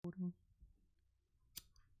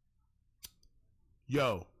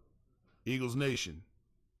Yo, Eagles Nation,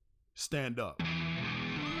 stand up.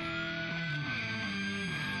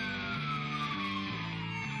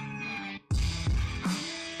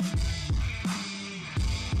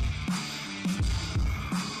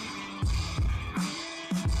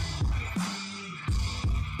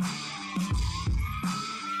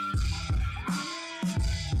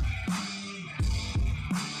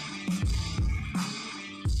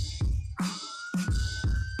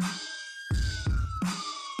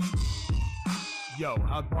 Yo,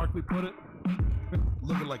 how'd Barkley put it?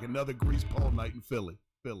 Looking like another grease pole night in Philly.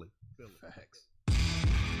 Facts.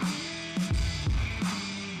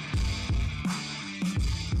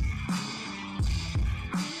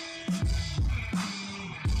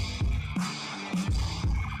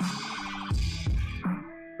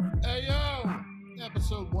 Hey, yo!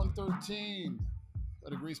 Episode 113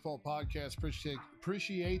 of the Grease Pole Podcast.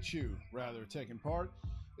 Appreciate you, rather, taking part.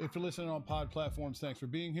 If you're listening on pod platforms, thanks for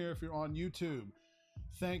being here. If you're on YouTube,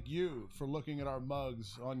 thank you for looking at our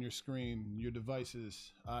mugs on your screen, your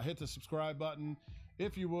devices. Hit the subscribe button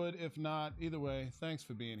if you would. If not, either way, thanks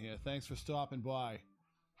for being here. Thanks for stopping by.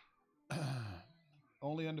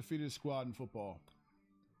 Only undefeated squad in football.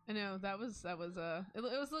 I know it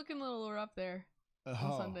was looking a little rough there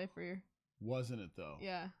on Sunday for you. Wasn't it though?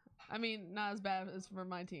 Yeah. I mean, not as bad as for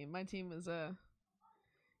my team. My team was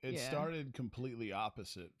It started completely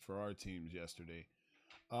opposite for our teams yesterday.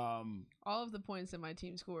 all of the points that my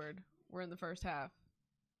team scored were in the first half.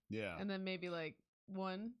 Yeah. And then maybe like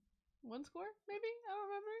one score, maybe? I don't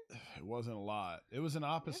remember. It wasn't a lot. It was an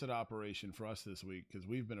opposite operation for us this week because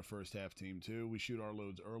we've been a first half team too. We shoot our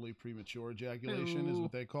loads early, premature ejaculation is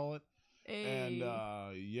what they call it. And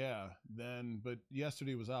but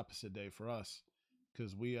yesterday was opposite day for us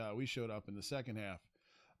because we showed up in the second half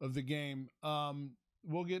of the game.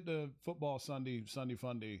 We'll get to football Sunday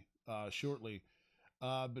Funday shortly.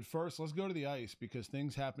 But first, let's go to the ice because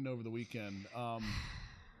things happened over the weekend.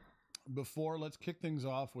 Let's kick things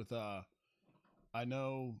off with, I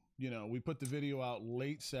know, we put the video out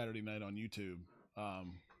late Saturday night on YouTube.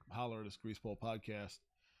 Holler at us, Grease Pole Podcast.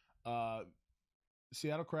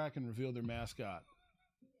 Seattle Kraken revealed their mascot.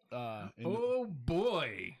 Oh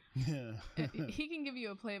boy. Yeah. He can give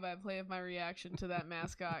you a play-by-play of my reaction to that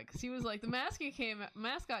mascot because he was like, the mascot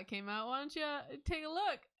came out. Why don't you take a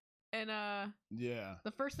look? And yeah.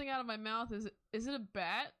 The first thing out of my mouth is it a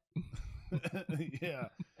bat? Yeah.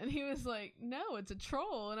 And he was like, no, it's a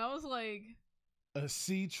troll. And I was like, a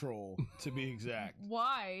sea troll to be exact.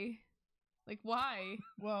 Why? Like, why?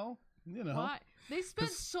 Well, why? They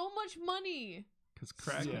spent so much money. Because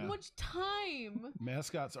Kraken. So much time.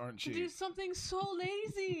 Mascots aren't cheap. To do something so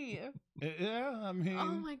lazy. Yeah, I mean. Oh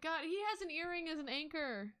my god, he has an earring as an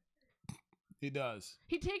anchor. He does.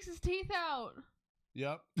 He takes his teeth out.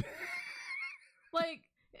 Yep. Like,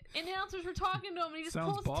 announcers were talking to him and he just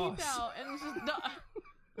pulls his teeth out and it's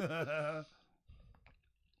just.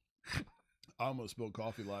 I almost spilled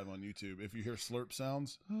coffee live on YouTube. If you hear slurp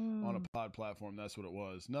sounds on a pod platform, that's what it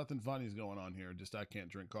was. Nothing funny's going on here. Just I can't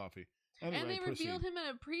drink coffee. Anyway, and they revealed him in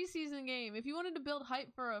a preseason game. If you wanted to build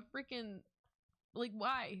hype for a freaking, like,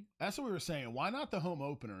 why? That's what we were saying. Why not the home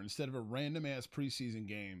opener instead of a random ass preseason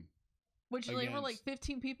game? Which like were like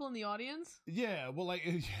 15 people in the audience. Yeah, well,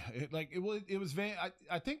 it was.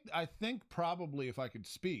 I think probably if I could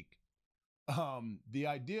speak, the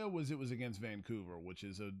idea was it was against Vancouver, which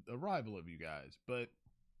is a rival of you guys, but.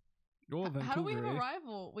 Well, how do we have a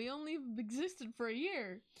rival? We only existed for a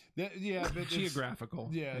year. But geographical.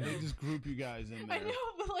 Yeah, they just group you guys in there. I know,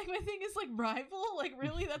 but like my thing is like rival. Like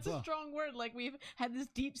really, that's a strong word. Like we've had this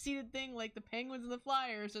deep-seated thing, like the Penguins and the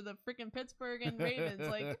Flyers, or the freaking Pittsburgh and Ravens.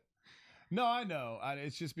 Like, no, I know.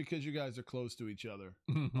 It's just because you guys are close to each other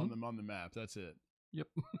on the map. That's it. Yep.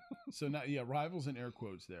 So now, yeah, rivals in air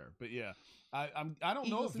quotes there, but yeah, I don't Eagles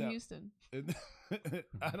know if in Houston.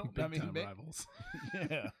 Rivals.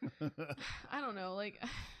 Yeah. I don't know. Like,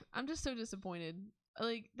 I'm just so disappointed.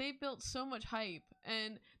 Like, they built so much hype,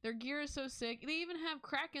 and their gear is so sick. They even have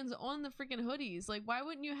Krakens on the freaking hoodies. Like, why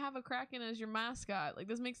wouldn't you have a Kraken as your mascot? Like,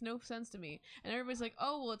 this makes no sense to me. And everybody's like,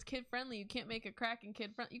 oh, well, it's kid-friendly. You can't make a Kraken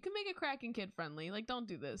kid-friendly. You can make a Kraken kid-friendly. Like, don't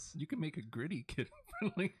do this. You can make a gritty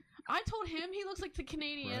kid-friendly. I told him he looks like the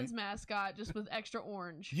Canadiens mascot, just with extra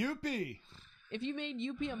orange. Youpie! If you made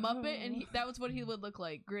Youpie a Muppet, and that was what he would look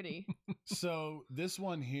like, gritty. So, this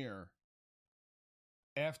one here,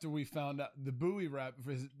 after we found out the Bowie rap,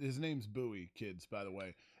 his name's Bowie, kids, by the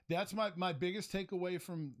way. That's my biggest takeaway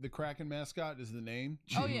from the Kraken mascot is the name.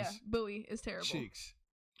 Cheeks. Oh yeah, Bowie is terrible. Cheeks.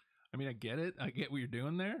 I mean, I get it. I get what you're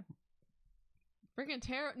doing there. Freaking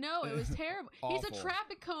terrible. No, it was terrible. He's a Awful.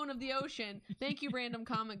 traffic cone of the ocean. Thank you, random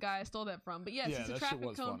comment guy. I stole that from. But yes, Yeah, he's a that shit traffic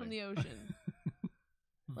was cone from funny. the ocean.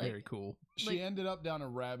 Very Like- cool. She ended up down a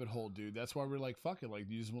rabbit hole, dude. That's why we're like, fuck it. Like,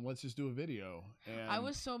 let's just do a video. And I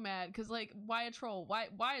was so mad because, like, why a troll? Why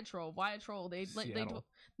a troll? Why a troll? They Seattle.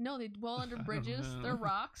 they dwell under I don't bridges. know. They're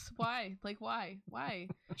rocks. Why? Like, why? And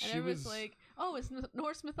She everyone's was like, oh, it's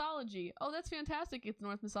Norse mythology. Oh, that's fantastic. It's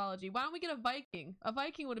Norse mythology. Why don't we get a Viking? A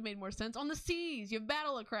Viking would have made more sense. On the seas, you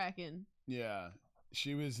battle a kraken. yeah.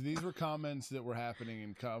 She was. These were comments that were happening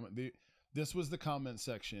in comment. This was the comment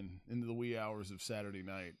section in the wee hours of Saturday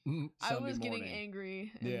night. I Sunday was getting morning.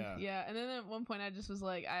 angry. And, Yeah. And then at one point, I just was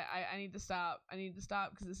like, I need to stop. I need to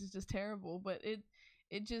stop because this is just terrible. But it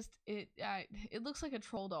looks like a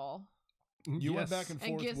troll doll. You went back and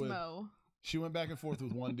And forth with. Gizmo. She went back and forth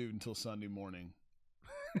with one dude until Sunday morning.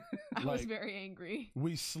 I was like- very angry.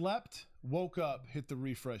 We slept, woke up, hit the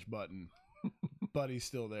refresh button, but he's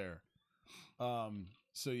still there.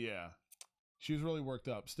 So yeah, she was really worked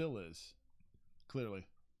up. Still is, clearly.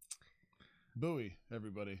 Bowie,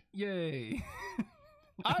 everybody. Yay.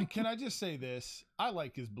 Can I just say this? I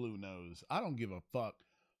like his blue nose. I don't give a fuck.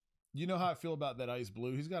 You know how I feel about that ice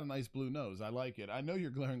blue? He's got a nice blue nose. I like it. I know you're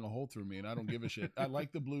glaring a hole through me, and I don't give a shit. I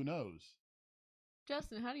like the blue nose.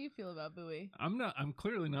 Justin, how do you feel about Bowie? I'm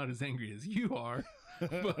clearly not as angry as you are.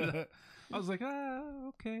 But I was like,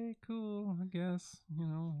 okay, cool, I guess. You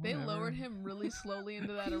know, They whatever. lowered him really slowly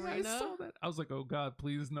into that Yeah, arena. I saw that. I was like, oh god,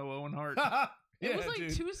 please no Owen Hart. It was like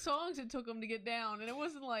dude. 2 songs it took him to get down, and it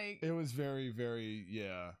wasn't like, It was very, very,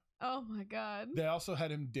 yeah. oh my god. They also had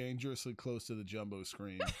him dangerously close to the jumbo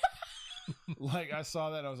screen. Like I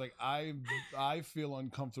saw that, I was like, I feel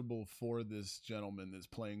uncomfortable for this gentleman that's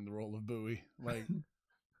playing the role of Bowie. Like,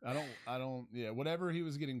 I don't. Yeah, whatever he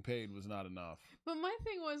was getting paid was not enough. But my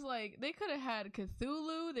thing was like, they could have had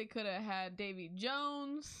Cthulhu, they could have had Davy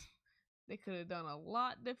Jones, they could have done a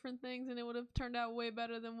lot different things, and it would have turned out way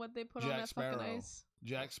better than what they put on Jack that Sparrow. fucking ice.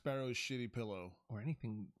 Jack Sparrow's shitty pillow. Or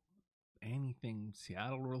anything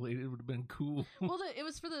Seattle related would have been cool. Well, it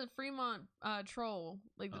was for the Fremont troll,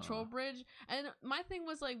 like the troll bridge. And my thing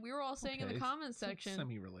was like, we were all saying in the comments section,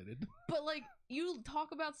 Semi-related. but like you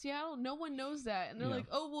talk about Seattle, no one knows that, and they're Yeah. like,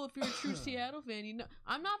 oh well, if you're a true Seattle fan, you know,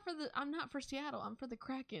 I'm not for Seattle. I'm for the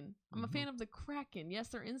Kraken. I'm a fan of the Kraken. Yes,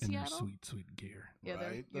 they're in And their Seattle. sweet, sweet gear. Yeah,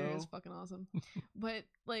 Right, their gear is though? fucking awesome. But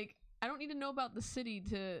like, I don't need to know about the city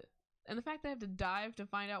and the fact that I have to dive to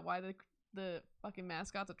find out why the fucking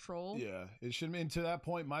mascot's a troll. Yeah, it shouldn't. And to that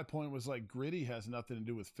point, my point was like, Gritty has nothing to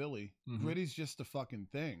do with Philly. Mhm. Gritty's just a fucking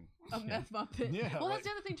thing. A meth muppet. Yeah, Well, like- that's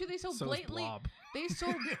the other thing too. They so So is blatantly. Blob. They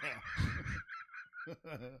so.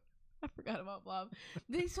 I forgot about Blob.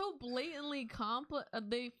 They so blatantly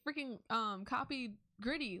they freaking copied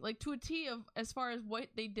Gritty like to a T of as far as what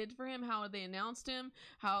they did for him, how they announced him,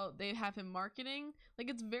 how they have him marketing. Like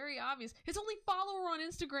it's very obvious. His only follower on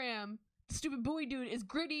Instagram, the stupid Bowie dude, is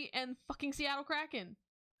Gritty and fucking Seattle Kraken.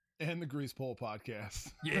 And the Grease Pole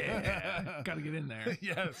podcast. Yeah, gotta get in there.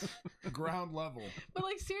 Yes, ground level. But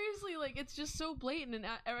like seriously, like it's just so blatant. And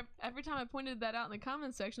every time I pointed that out in the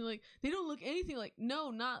comments section, like they don't look anything like.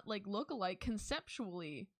 No, not like look-alike.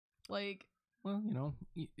 Conceptually, like Well, you know,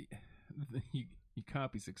 you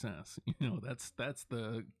copy success. You know, that's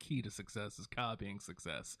the key to success is copying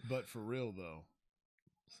success. But for real though,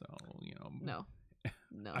 So, you know,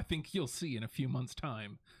 no. I think you'll see in a few months'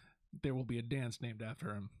 time there will be a dance named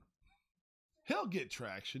after him. he'll get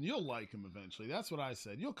traction. You'll like him eventually. That's what I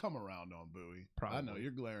said. You'll come around on Bowie. I know Probably.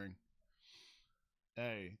 you're glaring.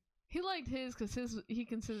 Hey, He liked his because he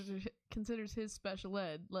considers his special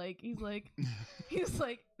ed. Like he's like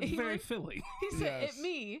he Very like, Philly. he said Yes. it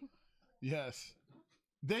me. yes,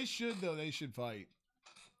 they should though. They should fight.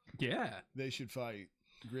 Yeah. They should fight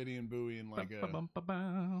Gritty and Bowie in like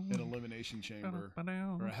an elimination chamber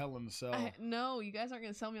or a Hell in the Cell. No, you guys aren't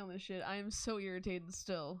gonna sell me on this shit. I am so irritated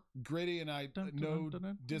still. Gritty and I, Dun, dun, no dun, dun,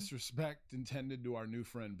 dun. disrespect intended to our new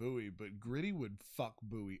friend Bowie, but Gritty would fuck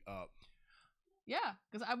Bowie up. Yeah,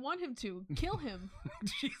 because I want him to kill him.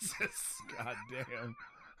 Jesus. God damn.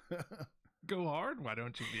 Go hard, why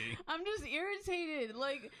don't you be? I'm just irritated.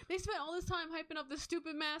 Like they spent all this time hyping up this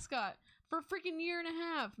stupid mascot for a freaking year and a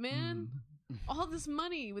half, man. All this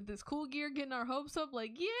money with this cool gear, getting our hopes up.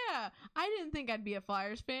 Like, yeah, I didn't think I'd be a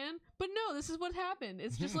Flyers fan, but no, this is what happened.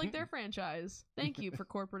 It's just like their franchise. Thank you for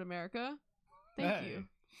corporate America. Thank you.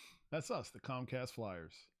 That's us, the Comcast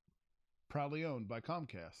Flyers. Proudly owned by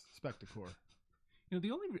Comcast, Spectacor. You know,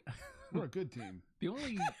 the only We're a good team. the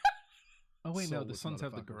only Oh wait, no, the Soulless Suns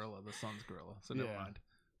have the motherfuckers. gorilla. The Suns gorilla. So never Yeah. mind.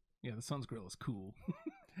 Yeah, the Suns gorilla is cool.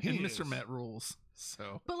 He and is. Mr. Matt rules.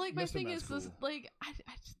 So But like my Mr. thing Matt's is this, cool. like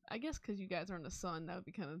I guess because you guys are in the sun, that would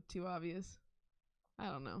be kind of too obvious. I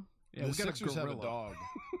don't know. Yeah, the we got Sixers have a gorilla. dog.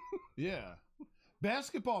 Yeah.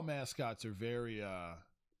 Basketball mascots are very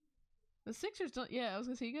The Sixers don't. Yeah, I was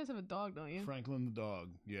gonna say you guys have a dog, don't you? Franklin the dog.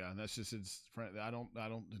 Yeah, and that's just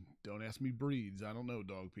don't ask me breeds. I don't know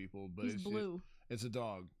dog people, but He's blue. It's a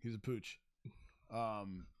dog. He's a pooch.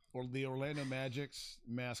 Or the Orlando Magic's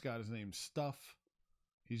mascot is named Stuff.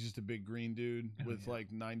 He's just a big green dude with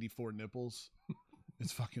like 94 nipples.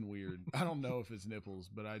 It's fucking weird. I don't know if it's nipples,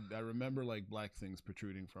 but I remember like black things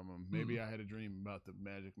protruding from him. Maybe I had a dream about the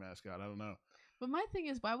Magic mascot. I don't know. But my thing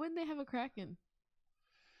is, why wouldn't they have a Kraken?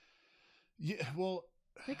 Yeah, well,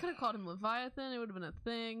 They could have called him Leviathan. It would have been a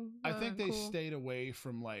thing. I think they cool. stayed away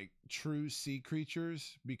from like true sea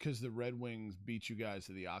creatures because the Red Wings beat you guys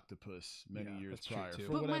to the octopus many years that's true, prior. too.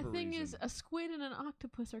 For But my whatever thing reason. is, a squid and an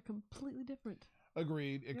octopus are completely different.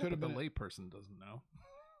 Agreed. It Yeah, could have but been the layperson doesn't know.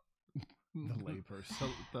 the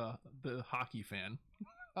layperson. the hockey fan.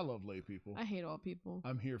 I love lay people. I hate all people.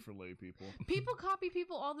 I'm here for lay people. People copy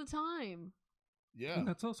people all the time. Yeah,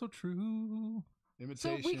 That's also true.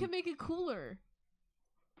 imitation. So we can make it cooler.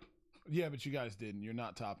 Yeah, but you guys didn't. You're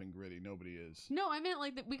not topping Gritty. Nobody is. No, I meant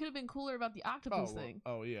like that we could have been cooler about the octopus well- thing.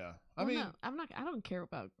 oh yeah. Well, I mean, no, I'm not. I don't care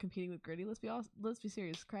about competing with Gritty. Let's be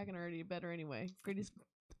serious. Kraken are already better anyway. Gritty's.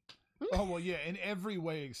 oh well, yeah. In every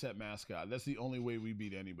way except mascot. That's the only way we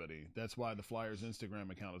beat anybody. That's why the Flyers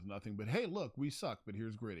Instagram account is nothing but hey, look, we suck, but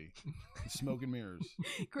here's Gritty. It's smoke and mirrors.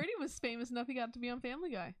 Gritty was famous enough. He got to be on Family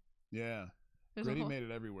Guy. Yeah, There's a Gritty whole- made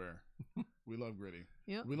it everywhere. We love Gritty.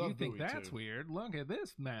 Yep. We love You think Bowie, that's too. weird? Look at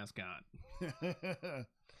this mascot.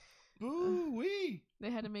 Boo wee. They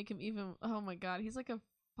had to make him even. Oh my god, he's like a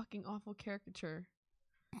fucking awful caricature.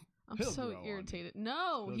 I'm He'll so grow on you. irritated.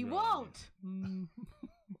 No, He'll he grow on won't. Mm,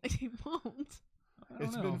 He won't. I don't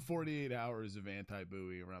It's know. been 48 hours of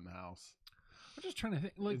anti-Bowie around the house. I'm just trying to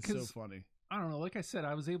think, like, It's so because funny. I don't know. Like I said,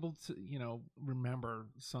 I was able to, remember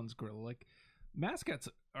Sun's Gorilla. Like, mascots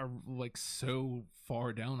are like so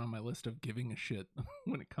far down on my list of giving a shit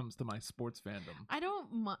when it comes to my sports fandom. I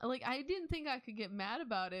don't like. I didn't think I could get mad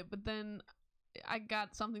about it, but then I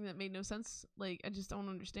got something that made no sense. Like I just don't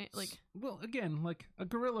understand. Like Well, again, like a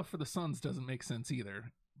gorilla for the Suns doesn't make sense either,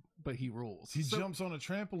 but he rules. He So- jumps on a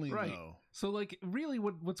trampoline Right. though. So, like, really,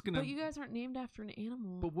 what's gonna? but you guys aren't named after an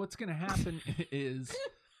animal. But what's gonna happen is,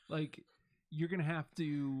 like, you're gonna have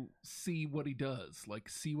to see what he does, like,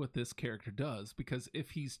 see what this character does, because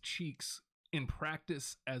if he's Cheeks in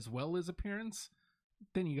practice as well as appearance,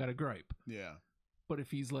 then you got to gripe. Yeah. But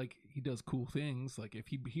if he's like he does cool things, like if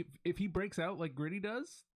he breaks out like Gritty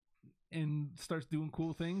does and starts doing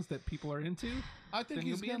cool things that people are into, I think Then he's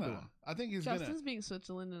you'll be into gonna. him. I think he's Justin's being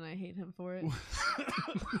Switzerland, and I hate him for it.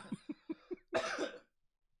 gonna.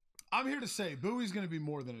 I'm here to say Bowie's gonna be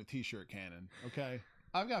more than a t-shirt cannon. Okay,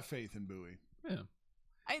 I've got faith in Bowie. yeah.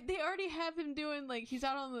 They already have him doing like he's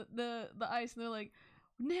out on the ice, and they're like,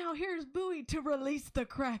 now here's Bowie to release the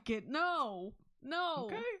Kraken. No,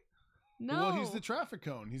 Okay. no. Well, he's the traffic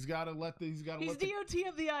cone. He's got to let the. He's got to He's let the. DOT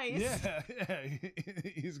of the ice. Yeah,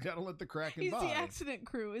 he's got to let the Kraken He's by. the accident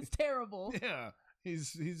crew. It's terrible. Yeah,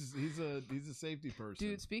 he's a safety person.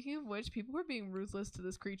 Dude, speaking of which, people were being ruthless to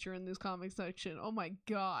this creature in this comic section. Oh my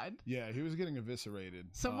god. Yeah, he was getting eviscerated.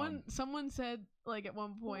 Someone said like at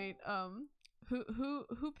one point,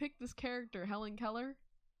 who picked this character? Helen Keller?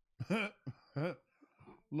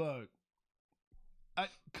 Look,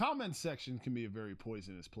 comment section can be a very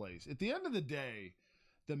poisonous place. At the end of the day,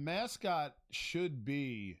 the mascot should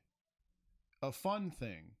be a fun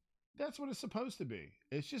thing. That's what it's supposed to be.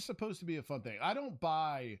 It's just supposed to be a fun thing. I don't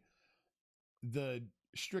buy the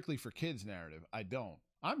strictly for kids narrative. I don't.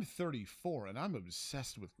 I'm 34 and I'm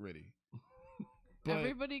obsessed with Gritty. But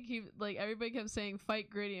Everybody kept saying fight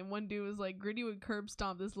Gritty, and one dude was like, Gritty would curb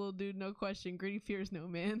stomp this little dude, no question. Gritty fears no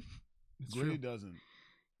man. It's Gritty true. doesn't.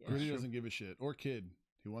 Yeah. Gritty true. doesn't give a shit. Or kid.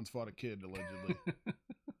 He once fought a kid allegedly.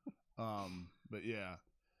 But yeah.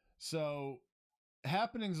 So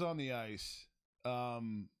happenings on the ice.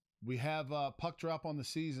 We have puck drop on the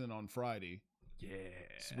season on Friday, Yeah.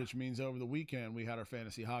 which means over the weekend we had our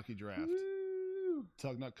fantasy hockey draft. Woo.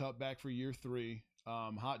 Tugnut Cup back for year 3.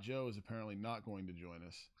 Hot Joe is apparently not going to join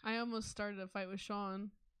us. I almost started a fight with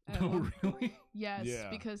Sean. at Oh, one really? point. Yes, Yeah.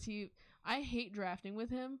 because I hate drafting with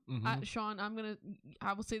him. Mhm. Sean,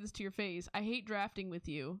 I will say this to your face. I hate drafting with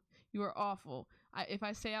you. You are awful. If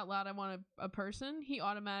I say out loud I want a person, he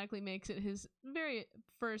automatically makes it his very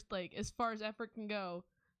first, like, as far as effort can go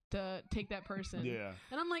to take that person. Yeah.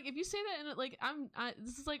 And I'm like, if you say that, and like,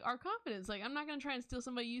 this is like our confidence. Like, I'm not gonna try and steal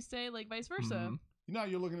somebody you say, like, vice versa. Mhm. You know,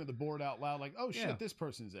 you're looking at the board out loud like, oh shit, Yeah. this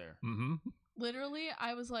person's there. Mhm. literally,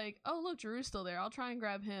 I was like, "Oh, look, Drew's still there. I'll try and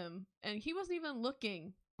grab him." And he wasn't even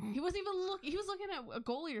looking. He wasn't even looking. He was looking at a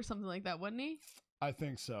goalie or something like that, wasn't he? I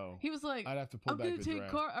think so. He was like, I'd have to pull "I'm back gonna the take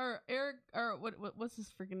draft. or Eric or what's his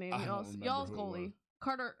freaking name? I don't Y'all's remember y'all's who it was. goalie,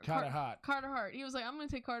 Carter Hart. Carter Hart. He was like, "I'm gonna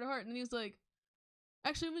take Carter Hart," and then he was like,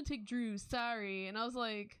 "Actually, I'm gonna take Drew. Sorry." And I was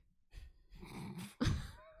like,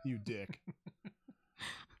 You dick.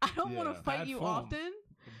 "I don't want Yeah. to fight Bad you form. often."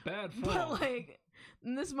 Bad But form. like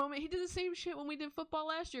in this moment, he did the same shit when we did football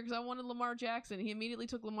last year because I wanted Lamar Jackson. He immediately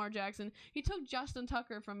took Lamar Jackson. He took Justin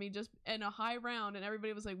Tucker from me just in a high round, and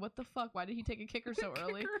everybody was like, "What the fuck? Why did he take a kicker so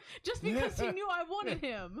early?" Just because he knew I wanted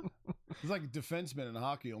him. It's like a defenseman in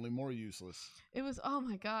hockey, only more useless. It was oh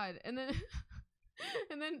my god. And then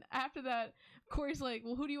and then after that, Corey's like,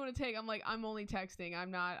 "Well, who do you want to take?" I'm like, "I'm only texting. I'm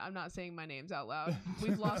not saying my names out loud.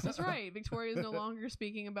 We've lost this right. Victoria's no longer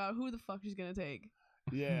speaking about who the fuck she's gonna take."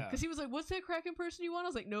 Yeah. Because he was like, "What's that Kraken person you want?" I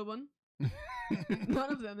was like, "No one."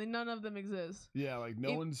 None of them. None of them exist. Yeah, like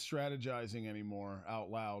no one's strategizing anymore out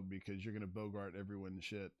loud because you're gonna Bogart everyone's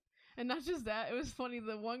shit. And not just that, it was funny.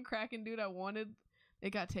 The one Kraken dude I wanted, it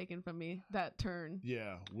got taken from me that turn.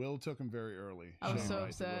 Yeah, Will took him very early. I was Shane so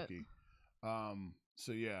Wright, the upset. rookie.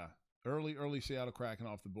 So yeah, early Seattle Kraken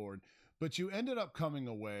off the board. But you ended up coming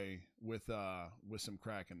away with some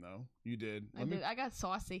Kraken though. You did. I got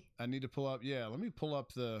saucy. I need to pull up. Yeah, let me pull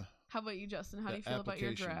up the. How about you, Justin? How do The you feel about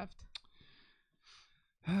your application. draft?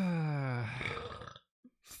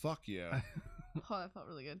 Fuck yeah. Oh, that felt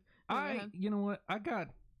really good. Go ahead. You know what? I got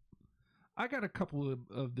a couple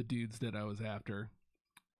of the dudes that I was after.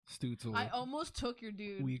 Stutzel, I almost took your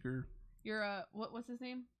dude. Uyghur, You're what's his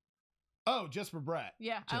name? Oh, Jesper Bratt.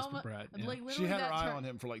 Yeah, I Jesper almost Bratt. Yeah. like She literally had her that eye turn. on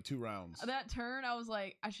him for like 2 rounds. That turn, I was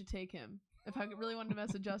like, I should take him. If I really wanted to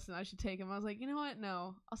mess with Justin, I should take him. I was like, you know what?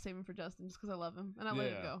 No, I'll save him for Justin just because I love him, and I let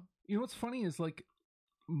it Yeah. go. You know what's funny is like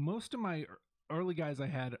most of my early guys I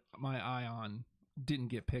had my eye on didn't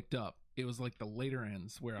get picked up. It was like the later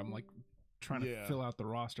ends where I'm like trying to Yeah. fill out the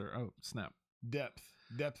roster. Oh snap! Depth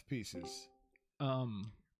pieces.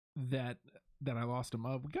 That I lost him.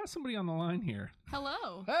 We got somebody on the line here.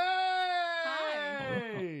 Hello.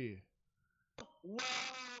 Hey! Well.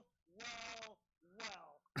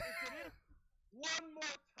 If it is one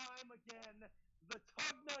more time again, the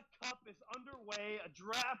Tugnut Cup is underway. A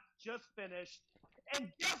draft just finished.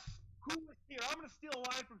 And guess who is here? I'm going to steal a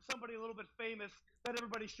line from somebody a little bit famous that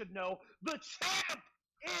everybody should know. The champ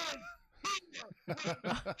is here.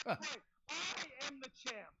 Right. I am the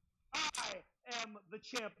champ. I am the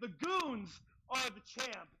champ. The Goons are the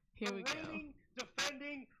champ. Here the we go. reigning,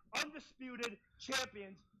 defending, undisputed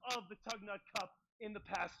champions of the Tugnut Cup in the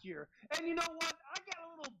past year. And you know what? I got a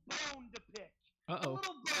little bone to pick. A Uh-oh.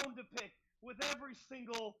 little bone to pick with every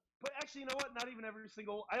single, but actually, you know what? Not even every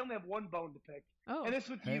single. I only have one bone to pick, Oh. and it's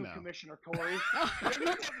with Hey you, now. Commissioner Corey. And you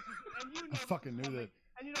know this is- and you know I this fucking is knew coming. that.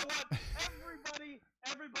 And you know what?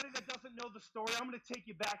 Everybody that doesn't know the story, I'm going to take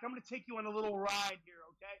you back. I'm going to take you on a little ride here,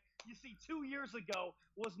 okay? You see, 2 years ago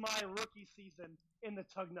was my rookie season in the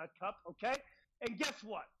Tugnut Cup, okay? And guess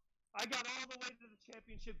what? I got all the way to the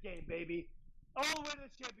championship game, baby. All the way to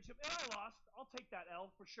the championship. And I lost. I'll take that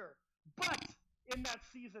L for sure. But in that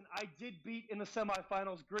season, I did beat in the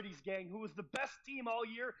semifinals Gritty's gang, who was the best team all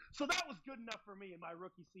year. So that was good enough for me in my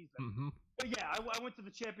rookie season. Mm-hmm. But yeah, I went to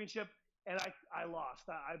the championship, and I lost.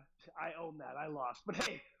 I own that. I lost. But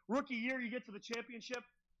hey, rookie year, you get to the championship,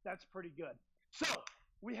 that's pretty good. So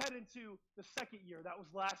we head into the second year. That was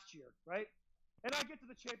last year, right? And I get to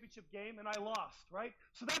the championship game, and I lost, right?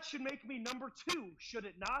 So that should make me number 2, should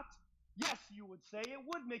it not? Yes, you would say it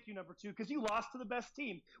would make you number 2 because you lost to the best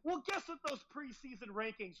team. Well, guess what those preseason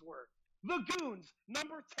rankings were? The Goons,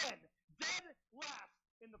 number 10, dead last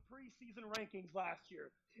in the preseason rankings last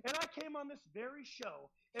year. And I came on this very show,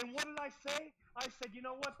 and what did I say? I said, you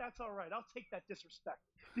know what? That's all right. I'll take that disrespect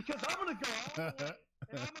because I'm going to go all the way,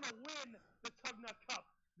 and I'm going to win the Tugnut Cup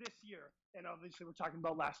this year. And obviously, we're talking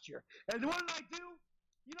about last year. And what did I do?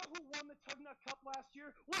 You know who won the Tugnut Cup last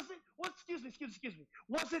year? Excuse me.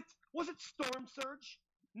 Was it Storm Surge?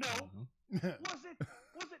 No. Was it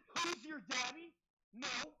Who's Your Daddy? No.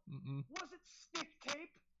 Mm-mm. Was it Stick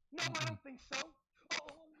Tape? No, I don't think so.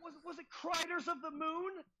 Oh, was it Criders of the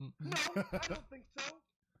Moon? Mm-mm. No, I don't think so.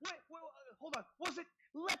 Wait, hold on. Was it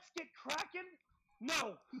Let's Get Kraken?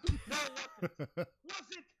 No. No, it wasn't. Was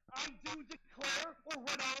it I Do Declare or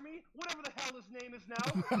Red Army? Whatever the hell his name is now.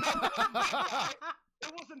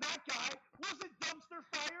 It wasn't that guy. Was it Dumpster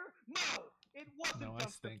Fire? No, it wasn't No, I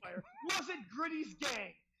Dumpster stink. Fire. Was it Gritty's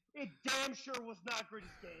gang? It damn sure was not Gritty's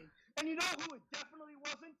gang. And you know who it definitely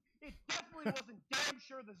wasn't? It definitely wasn't damn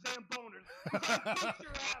sure the Zamboners. Because I put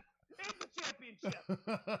your ass in the championship.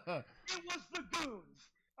 It was the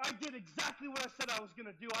I was going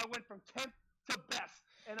to do. I went from 10th to best,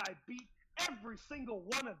 and I beat every single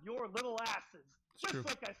one of your little asses. Just true.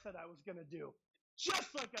 like I said I was going to do.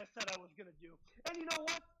 Just like I said I was going to do. And you know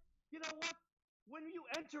what? When you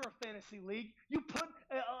enter a fantasy league, you put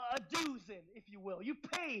a dues in, if you will. You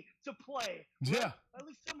pay to play. Right? Yeah. At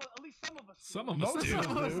least some of us. Some do. of us Most do.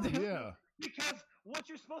 of them do. Yeah. Because what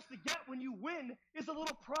you're supposed to get when you win is a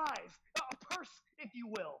little prize, a purse, if you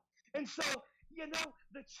will. And so,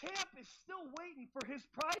 the champ is still waiting for his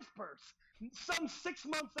prize purse, some 6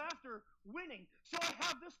 months after winning. So I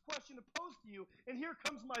have this question to pose to you, and here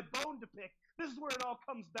comes my bone to pick. This is where it all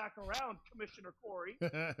comes back around, Commissioner Corey.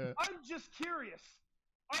 I'm just curious.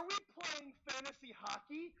 Are we playing fantasy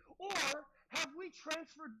hockey, or have we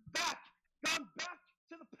gone back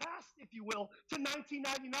to the past, if you will, to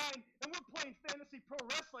 1999, and we're playing fantasy pro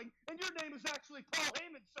wrestling, and your name is actually Paul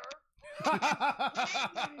Heyman, sir? What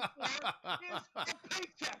I'm waiting for is a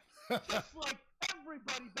paycheck, just like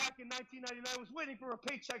everybody back in 1999 was waiting for a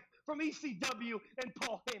paycheck from ECW and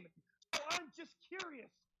Paul Heyman. So I'm just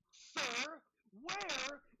curious, sir,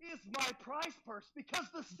 where is my prize purse?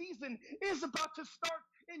 Because the season is about to start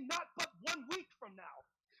in not but 1 week from now.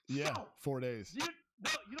 Yeah, So, 4 days. you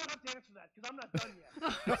don't have to answer that because I'm not done yet.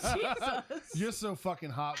 Jesus. You're so fucking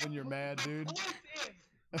hot when you're mad, dude.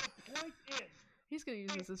 The point is, He's gonna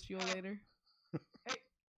use this as fuel later. hey,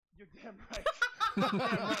 you're damn right. You're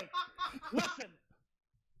damn right. Listen,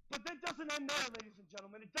 but that doesn't end there, ladies and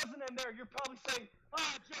gentlemen. It doesn't end there. You're probably saying,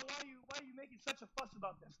 Joe, why are you making such a fuss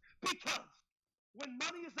about this? Because when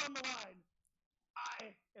money is on the line,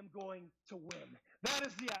 I am going to win. That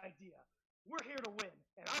is the idea. We're here to win,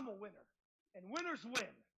 and I'm a winner. And winners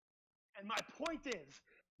win. And my point is,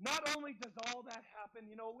 not only does all that happen,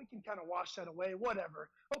 we can kind of wash that away, whatever.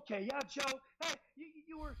 Okay, yeah, Joe, hey,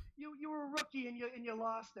 you were a rookie and you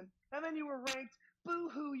lost, and then you were ranked.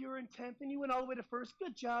 Boo-hoo, you were in 10th, and you went all the way to first.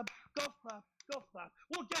 Good job. Golf clap, golf clap.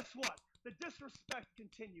 Well, guess what? The disrespect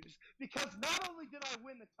continues, because not only did I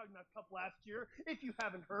win the Tug-Nut Cup last year, if you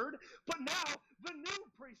haven't heard, but now the new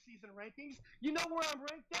preseason rankings, you know where I'm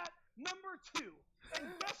ranked at? Number 2. And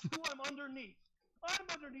guess who I'm underneath? I'm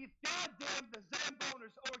underneath goddamn the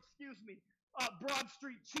Zamboners, or excuse me, Broad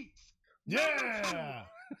Street Cheats. Yeah.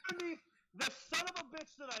 Underneath the son of a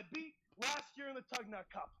bitch that I beat last year in the Tug-Nut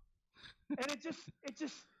Cup. And it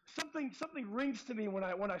just something rings to me when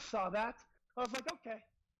I saw that. I was like, okay.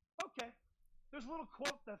 There's a little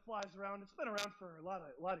quote that flies around. It's been around for a lot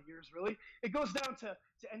of years, really. It goes down to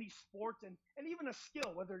any sport and even a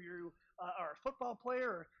skill, whether you are a football player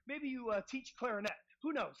or maybe you teach clarinet.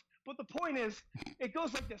 Who knows? But the point is, it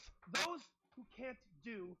goes like this. Those who can't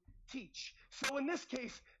do, teach. So in this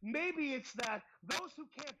case, maybe it's that those who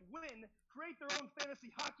can't win create their own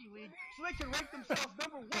fantasy hockey league so they can rank themselves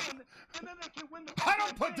number 1, and then they can win the I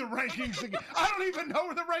don't put the rankings again. I don't even know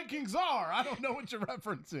where the rankings are. I don't know what you're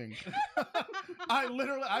referencing.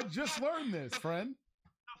 I just learned this, friend.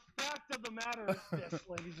 The fact of the matter is this,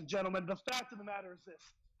 ladies and gentlemen. The fact of the matter is this.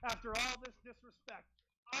 After all this disrespect,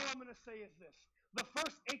 all I'm going to say is this. The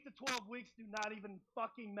first 8 to 12 weeks do not even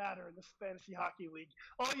fucking matter in this fantasy hockey league.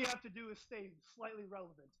 All you have to do is stay slightly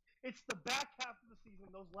relevant. It's the back half of the season,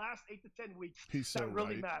 those last 8 to 10 weeks, that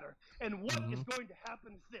really matter. And what is going to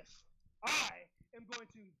happen is this. I am going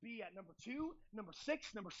to be at number 2, number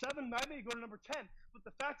 6, number 7, I may go to number 10. But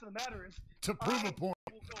the fact of the matter is, to prove a point,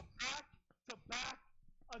 will go back to back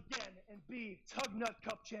again and be Tug-Nut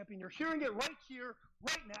Cup champion. You're hearing it right here,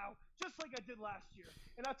 right now, just like I did last year.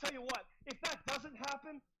 And I'll tell you what, if that doesn't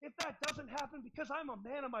happen, because I'm a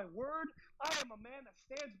man of my word, I am a man that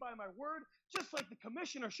stands by my word, just like the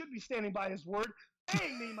commissioner should be standing by his word,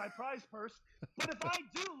 paying me my prize purse. But if I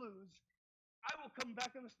do lose, I will come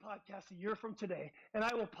back on this podcast a year from today, and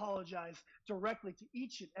I will apologize directly to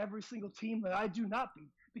each and every single team that I do not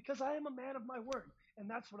beat, because I am a man of my word, and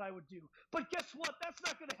that's what I would do. But guess what? That's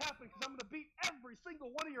not going to happen, because I'm going to beat every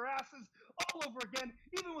single one of your asses all over again,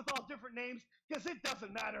 even with all different names, because it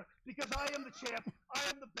doesn't matter, because I am the champ, I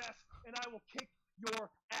am the best, and I will kick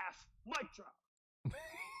your ass. Mic drop.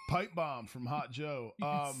 Pipe bomb from Hot Joe.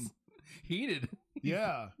 Heated.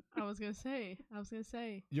 Yeah. I was gonna say.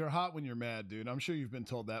 You're hot when you're mad, dude. I'm sure you've been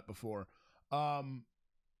told that before.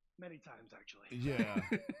 Many times, actually. Yeah.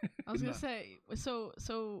 I was gonna say. So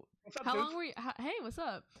What's up, how dudes? long were you? Hey, what's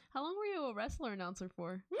up? How long were you a wrestler announcer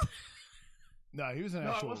for? No, he was an No,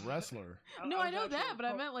 I actual wasn't. wrestler. No, was I know actually that, a but I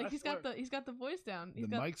pro meant like he's wrestler. got the voice down. He's The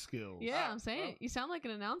got, mic skills. Yeah, Ah, I'm saying well. you sound like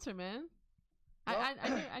an announcer, man. Well,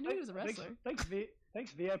 I knew he was a wrestler. Thanks, V.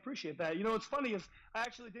 Thanks, V. I appreciate that. You know what's funny is I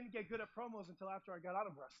actually didn't get good at promos until after I got out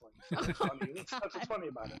of wrestling. So it's funny. That's what's funny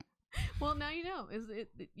about it. Well, now you know.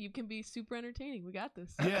 You can be super entertaining. We got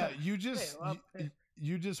this. Yeah, you just Hey, well,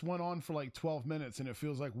 you just went on for like 12 minutes and it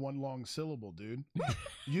feels like one long syllable, dude.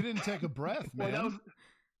 You didn't take a breath, well, man.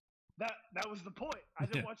 that was the point. I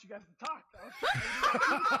didn't want you guys to talk.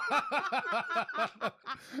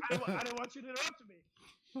 I didn't want you to interrupt me.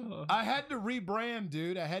 I had to rebrand,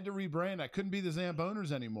 dude. I had to rebrand. I couldn't be the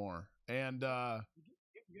Zamboners anymore. And You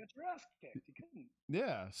got your ass kicked. You couldn't.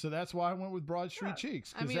 yeah, so that's why I went with Broad Street Yeah.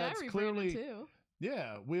 Cheeks. I mean, that's I rebranded clearly, too.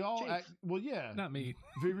 yeah, we all, Cheeks. well, yeah. Not me.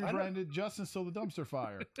 We rebranded Justin Still the Dumpster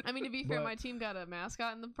Fire. I mean, to be fair, But- my team got a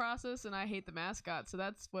mascot in the process, and I hate the mascot, so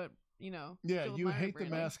that's what, Yeah, fueled you my hate the rebranding.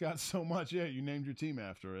 mascot so much. Yeah, you named your team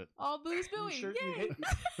after it. All booze You booing. sure you Yay!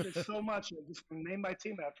 hate it so much. You just name my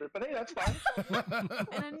team after it. But hey, that's fine.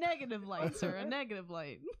 In a negative light, sir. A negative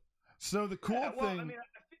light. So the cool Yeah, well, thing, I mean,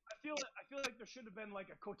 I feel like there should have been like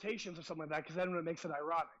a quotations or something like that because then it makes it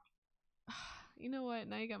ironic. You know what?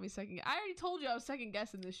 Now you got me second. I already told you I was second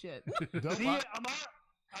guessing this shit. don't See, I- I'm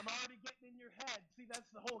already getting in your head. See, that's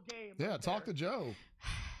the whole game. yeah, right talk to there. Joe.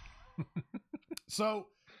 So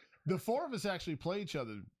the four of us actually play each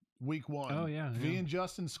other week one. Oh, yeah, V yeah. and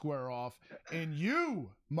Justin square off, and you,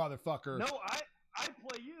 motherfucker. No, I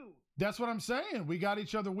play you. That's what I'm saying. We got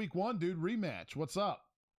each other week one, dude. Rematch. What's up?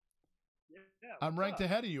 Yeah, I'm what's ranked up?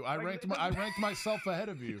 ahead of you. I Like, ranked myself ahead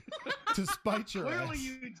of you to spite your Clearly ass.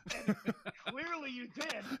 you did. Clearly you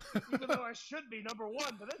did. Even though I should be number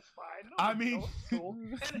one, but it's fine. No I big mean- deal. It's cool.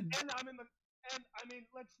 And I'm in the. And I mean,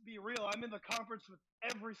 let's be real. I'm in the conference with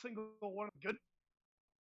every single one of the good.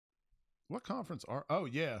 What conference are? Oh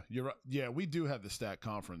yeah, you're right. Yeah, we do have the stat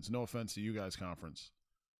conference. No offense to you guys, conference.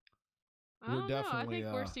 I We're don't know. I definitely,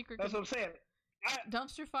 think we're secret. That's what I'm saying.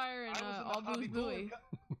 Dumpster fire and I was in the all booze Hobby buoy. Booing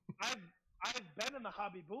I've been in the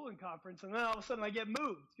Hobby Booling conference, and then all of a sudden I get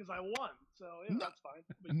moved because I won. So yeah, No. that's fine.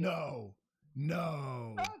 Big deal.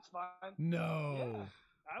 No, That's fine. no. Yeah.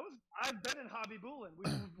 I've been in Hobby Booling.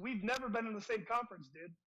 We've never been in the same conference,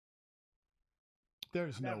 dude.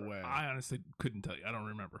 There's no Never. way. I honestly couldn't tell you. I don't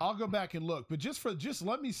remember. I'll go back and look, but just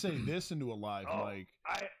let me say this into a live, Oh, like,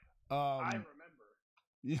 I um,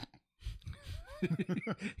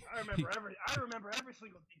 remember. I remember every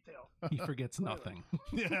single detail. He forgets nothing.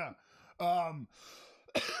 yeah,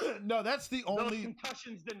 no, that's the Those only.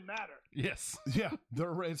 concussions didn't matter. Yes. Yeah,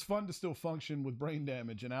 it's fun to still function with brain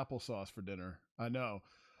damage and applesauce for dinner. I know.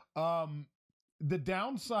 The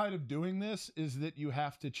downside of doing this is that you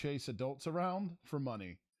have to chase adults around for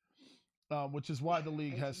money, which is why the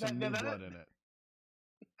league has some new blood in it.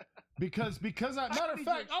 Because matter of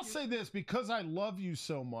fact, I'll say this, because I love you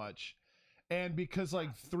so much, and because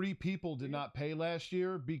like 3 people did not pay last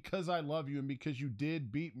year, because I love you and because you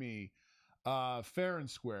did beat me fair and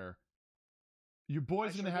square, your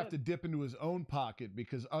boy's I gonna sure have to did. dip into his own pocket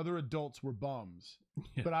because other adults were bums.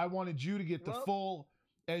 Yeah. But I wanted you to get the Well- full,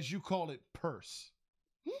 as you call it, purse.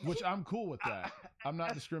 Which I'm cool with that. I'm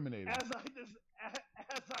not discriminating. As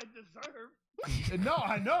I deserve. No,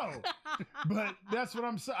 I know. But that's what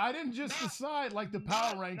I'm saying. I didn't just decide like the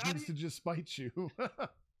power rankings to just spite you.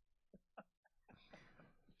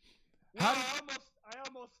 How Well, I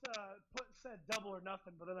almost said double or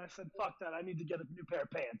nothing, but then I said, "Fuck that! I need to get a new pair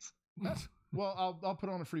of pants." Well, I'll put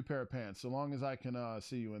on a free pair of pants so long as I can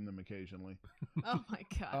see you in them occasionally. Oh my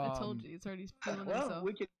god! I told Um, you, it's already feeling Well, himself.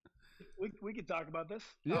 we could talk about this.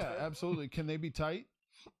 Yeah, Okay. absolutely. Can they be tight?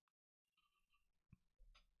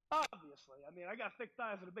 Obviously, I mean, I got thick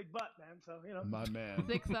thighs and a big butt, man. So you know. My man.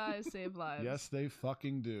 Thick thighs save lives. Yes, they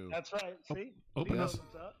fucking do. That's right. See, Open He up- knows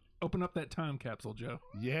what's up. Open up that time capsule, Joe.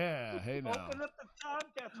 Yeah. Hey now. Open up the time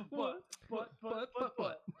capsule.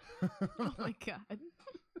 But. Oh my god!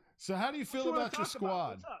 So how do you feel about your squad?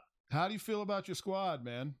 What's up? How do you feel about your squad,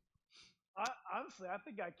 man? Honestly, I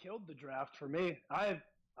think I killed the draft for me. I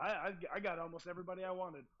got almost everybody I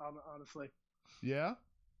wanted. Honestly, Yeah.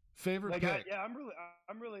 Favorite like pick. I'm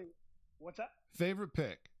really. What's that? Favorite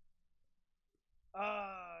pick.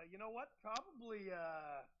 You know what? Probably.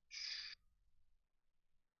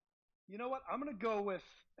 You know what? I'm gonna go with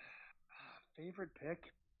favorite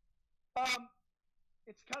pick.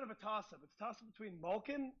 It's kind of a toss-up. It's a toss-up between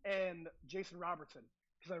Malkin and Jason Robertson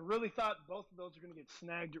because I really thought both of those are gonna get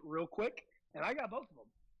snagged real quick, and I got both of them.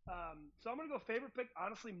 So I'm gonna go favorite pick.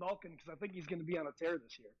 Honestly, Malkin because I think he's gonna be on a tear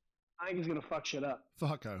this year. I think he's gonna fuck shit up.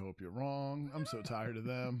 Fuck, I hope you're wrong. I'm so tired of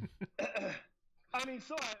them. I mean,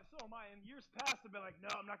 so am I. In years past, I've been like, no,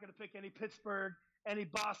 I'm not going to pick any Pittsburgh, any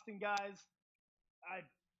Boston guys.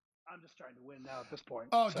 I'm just trying to win now at this point.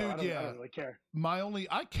 Oh, So dude, I yeah. don't really care.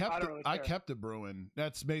 I kept don't really I care. kept a Bruin.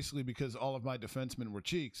 That's basically because all of my defensemen were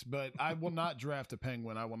cheeks. But I will not draft a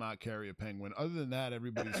Penguin. I will not carry a Penguin. Other than that,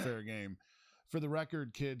 everybody's fair game. For the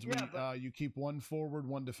record, kids, Yeah, you keep one forward,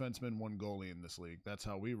 one defenseman, one goalie in this league. That's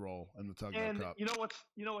how we roll in the Tugboat And Cup. you know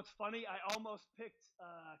what's funny? I almost picked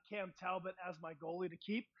Cam Talbot as my goalie to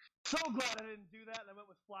keep. So glad I didn't do that, and I went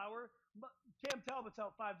with Flower. But Cam Talbot's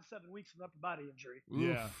out 5 to 7 weeks with an upper body injury.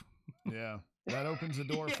 Yeah. Oof. Yeah, that opens the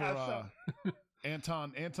door Yeah, for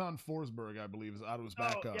Anton Forsberg, I believe, is out of his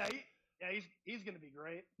backup. He's gonna be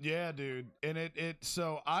great. Yeah, dude. And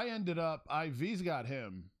so I ended up V's got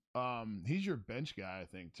him. He's your bench guy, I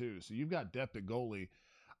think, too. So you've got depth at goalie.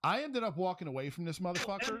 I ended up walking away from this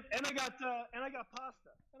motherfucker. And I got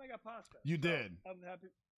pasta. You So did. I'm happy.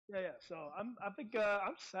 Yeah. So I think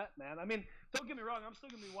I'm set, man. I mean, don't get me wrong. I'm still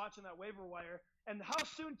gonna be watching that waiver wire. And how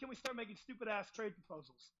soon can we start making stupid ass trade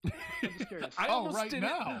proposals? I'm just curious. I Oh, almost right did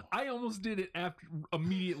now. It, I almost did it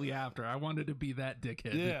immediately after. I wanted to be that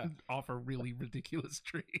dickhead Yeah. and offer really ridiculous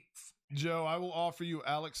trades. Joe, I will offer you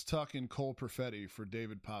Alex Tuck and Cole Perfetti for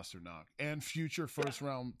David Pasternak and future first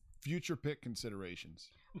round, future pick considerations.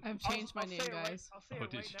 I've changed my I'll name, say it guys. I'll say Oh, it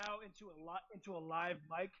did right you? now into a live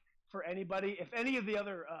mic for anybody. If any of the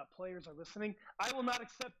other players are listening, I will not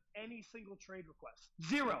accept any single trade request.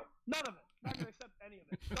 Zero. None of it. Not going to accept any of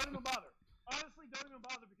it. Don't even bother. Honestly, don't even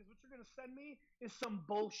bother because what you're going to send me is some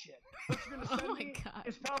bullshit. What you're going to send Oh my me God.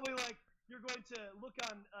 is probably like you're going to look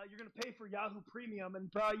on, you're going to pay for Yahoo Premium, and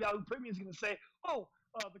Yahoo Premium is going to say, oh,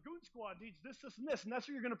 the Goon Squad needs this, and that's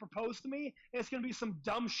what you're going to propose to me, and it's going to be some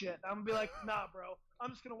dumb shit. I'm going to be like, nah, bro. I'm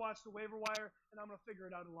just going to watch the waiver wire, and I'm going to figure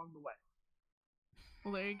it out along the way.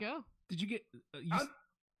 Well, there you go. Did you get?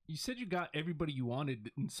 You said you got everybody you wanted,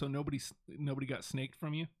 and so nobody got snaked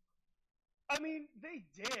from you. I mean, they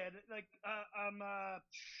did. Like,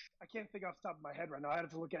 I can't think off the top of my head right now. I had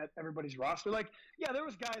to look at everybody's roster. Like, yeah, there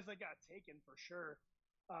was guys that got taken for sure.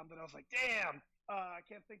 But I was like, damn. I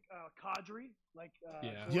can't think. Kadri. Like,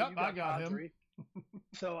 Yeah. Joey, Yep, you I got him. Kadri.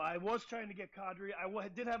 So I was trying to get Kadri.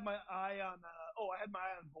 Did have my eye on. I had my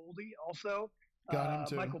eye on Boldy also. Got him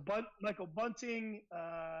too. Michael Bunting,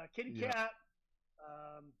 Kitty Yeah. Cat.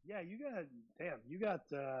 You got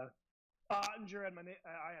Ottinger had my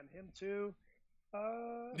eye on him too.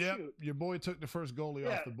 Yep, Shoot. your boy took the first goalie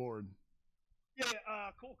Yeah. off the board. Yeah,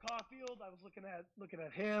 Cole Caulfield. I was looking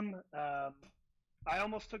at him. I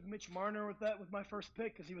almost took Mitch Marner with my first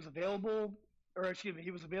pick because he was available,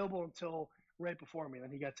 he was available until right before me, and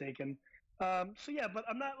then he got taken. So yeah, but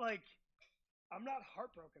I'm not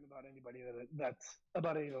heartbroken about anybody that's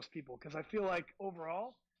about any of those people because I feel like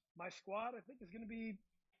overall my squad I think is going to be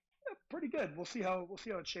pretty good. We'll see how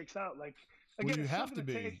it shakes out. Like again, Well, you it's still have to gonna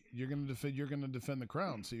be. take- You're going to defend the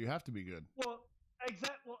crown, so you have to be good. Well,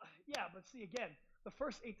 yeah, but see again, the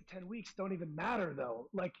first 8 to 10 weeks don't even matter though.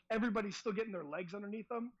 Like everybody's still getting their legs underneath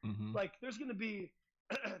them. Mm-hmm. Like there's gonna be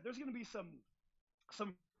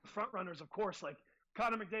some front runners, of course. Like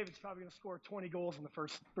Connor McDavid's probably gonna score 20 goals in the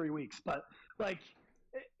first 3 weeks, but like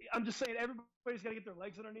I'm just saying everybody's got to get their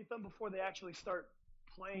legs underneath them before they actually start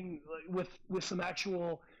playing with some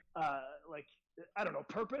actual like I don't know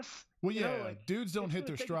purpose. Well, You yeah, know, like, dudes don't it's hit gonna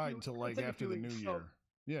their take a stride few- until it'll like take a after few the new weeks, year. so-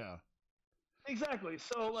 Yeah. Exactly.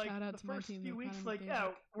 So like Shout out the to my first team, few the weeks, Connor like McDavid.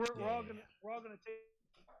 yeah, we're all Yeah. gonna take.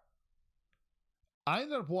 I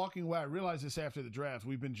ended up walking away. I realized this after the draft.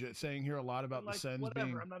 We've been saying here a lot about like, the Sens whatever.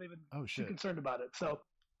 being. I'm not even Oh too shit! concerned about it. So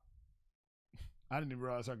I didn't even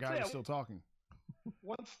realize our guy yeah, was still talking.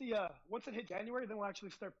 once it hit January, then we'll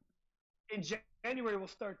actually start. In January, we'll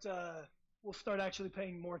start actually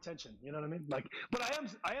paying more attention. You know what I mean? Like, but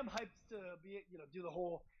I am hyped to be do the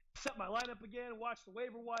whole set my lineup again, watch the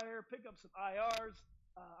waiver wire, pick up some IRs.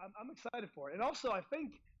 I'm excited for it, and also I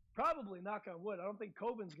think probably knock on wood, I don't think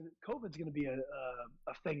COVID's gonna be a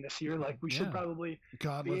thing this year. Like we should Yeah. probably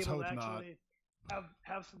God, be let's able hope to not. actually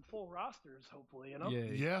have some full rosters. Hopefully, you know. Yeah.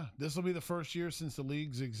 Yeah, this will be the first year since the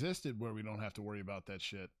leagues existed where we don't have to worry about that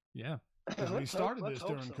shit. Yeah. Because we Let's hope- started let's this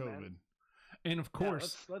hope during so, man. COVID. And of Yeah,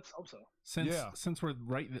 course, let's hope so. since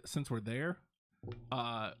we're there,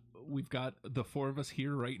 we've got the four of us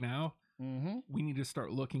here right now. Mm-hmm. We need to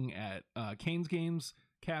start looking at Canes games,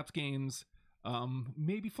 Caps games,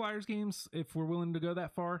 maybe Flyers games if we're willing to go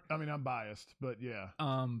that far. I mean, I'm biased, but yeah.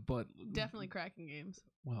 But Definitely cracking games.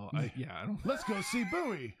 well, I don't. Let's go see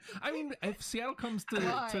Bowie. I mean, if Seattle comes to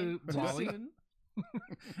Why? to Too Raleigh, soon?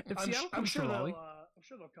 if I'm Seattle I'm comes sure to they'll. Raleigh, I'm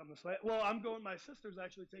sure they'll come this way. Well, I'm going. My sister's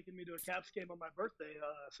actually taking me to a Caps game on my birthday,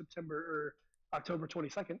 September or October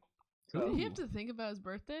 22nd. So, Did you have to think about his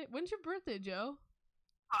birthday? When's your birthday, Joe?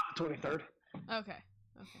 23rd. Okay.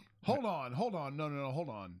 Hold on. No, hold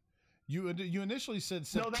on. You initially said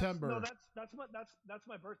September. No, that's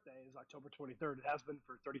my birthday is October 23rd. It has been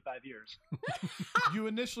for 35 years. You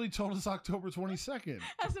initially told us October 22nd.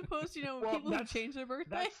 As opposed to, Well, people who that's- change their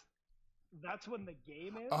birthday. That's That's when the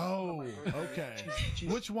game is. Oh, on my birthday. okay.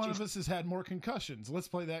 She's- Which one she's- of us has had more concussions? Let's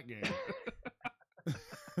play that game.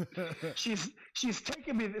 She's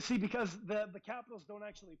taking me see because the Capitals don't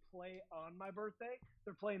actually play on my birthday.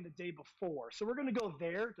 They're playing the day before. So we're gonna go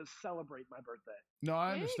there to celebrate my birthday. No, I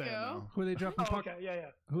There you understand go. now. Who are they dropping Oh, puck? okay,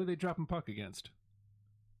 yeah. Who are they dropping puck against?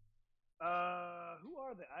 Who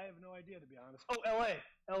are they? I have no idea to be honest. Oh, LA.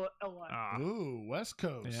 LA. Ah, Ooh, West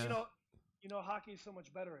Coast. Yeah. You know hockey's so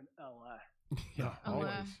much better in LA. Yeah, Oh, always.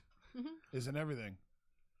 Mhm. Isn't everything.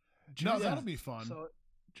 No, Jersey's- that'll be fun. So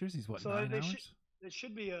Jersey's what, So 9 they hours? it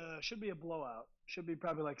should be a blowout. Should be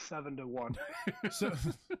probably like 7-1. So,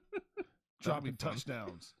 dropping be fun.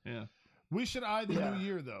 touchdowns. Yeah, We should eye the Yeah. new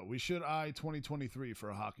year, though. We should eye 2023 for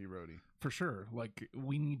a hockey roadie. for sure. Like,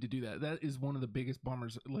 we need to do that. That is one of the biggest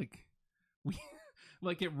bummers. Like, we,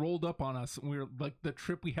 like, it rolled up on us. And we were like, the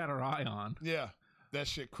trip we had our eye on, Yeah, that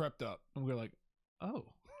shit crept up. and we were like,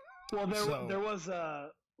 oh, Well, So- there was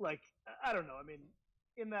like I don't know. I mean,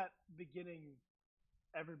 in that beginning,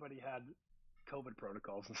 everybody had COVID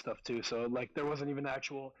protocols and stuff too. So like, there wasn't even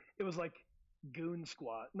actual. It was like goon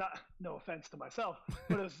squad. No offense to myself,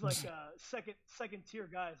 but it was like second tier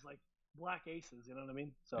guys, like black aces. You know what I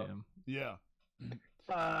mean? So damn. Yeah.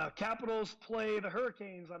 Capitals play the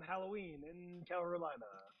Hurricanes on Halloween in Carolina.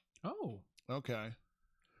 Oh, Okay.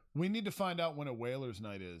 We need to find out when a Whalers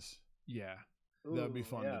night is. yeah. That'd be Ooh,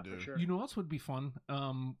 fun yeah, to for do. sure. You know what else would be fun?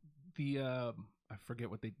 I forget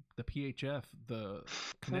what the PHF, the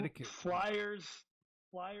Connecticut. Flyers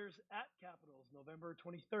at Capitals, November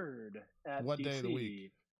 23rd at What DC. day of the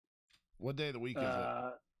week? What day of the week is it?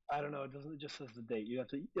 I don't know. It doesn't. It just says the date. You have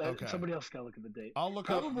to. Okay. Somebody else gotta look at the date. I'll look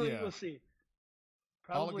Probably. up. Yeah, Let's see.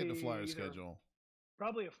 I'll look Probably at the Flyer either- schedule.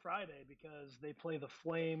 Probably a Friday because they play the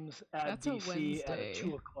Flames at That's a DC at Wednesday.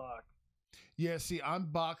 2 o'clock. Yeah, see, I'm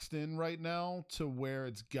boxed in right now to where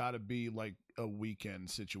it's got to be like a weekend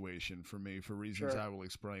situation for me for reasons Sure. I will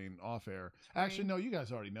explain off air. Actually, no, you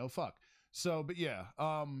guys already know. Fuck. So, but yeah,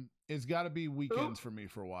 it's got to be weekends for me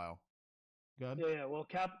for a while. Good. Yeah. Well,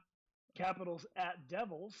 Capitals at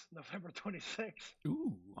Devils, November 26th.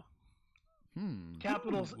 Ooh,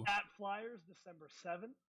 Capitals Ooh. at Flyers, December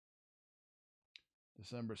 7th.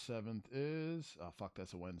 December 7th is fuck,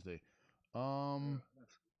 that's a Wednesday. That's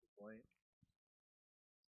a good point.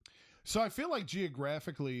 So I feel like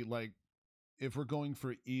geographically, like if we're going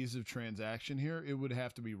for ease of transaction here, it would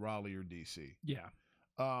have to be Raleigh or DC. yeah.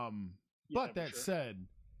 Yeah, But for that sure. said,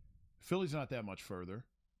 Philly's not that much further,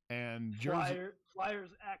 and Jersey. Flyers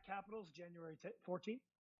at Capitals, January 14th.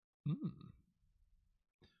 Hmm.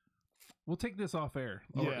 We'll take this off air.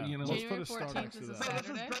 Or, Yeah, you know, let's January put a star 14th next to is a that. This is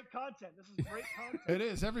Saturday? great content. This is great content. It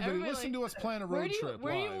is. Everybody listen to us plan a Where road do you trip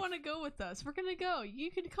where do live. you want to go with us? We're gonna go.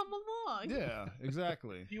 You can come along. Yeah,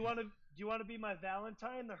 exactly. Do you want to be my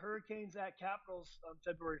Valentine? The Hurricanes at Capitals on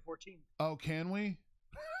February 14th. Oh, can we?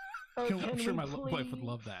 Oh, Can- I'm can sure we my wife would please?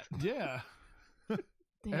 love that. Yeah,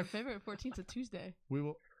 Damn, February 14th is a Tuesday. we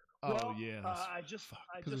will. Oh Well, yeah. I just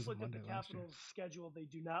 'cause it was looked at Monday the last year. Capitals' schedule. They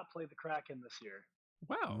do not play the Kraken this year.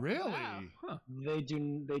 Wow. Really? Wow. Huh. They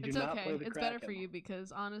do It's not okay. play the It's Kraken. better for you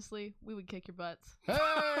because honestly, we would kick your butts.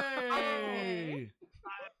 Hey!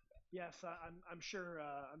 Yes, I'm sure.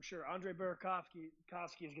 I'm sure Andre Burakovsky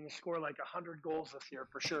is going to score like 100 goals this year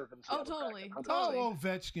for sure. For the Oh, Seattle totally. Kraken. Totally. Oh,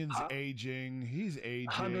 Ovechkin's Huh? aging. He's aging.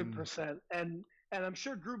 100%. And I'm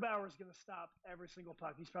sure Grubauer is going to stop every single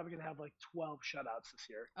puck. He's probably going to have like 12 shutouts this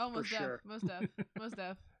year. Oh, for most def. sure. Most def. Most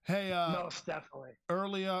def. Hey, Most definitely.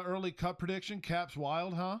 early cut prediction. Caps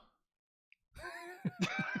wild, huh?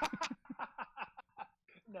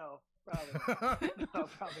 No, probably not. No,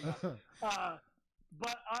 probably not.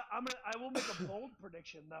 But I will make a bold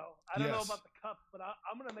prediction though. I don't know Yes. about the cup, but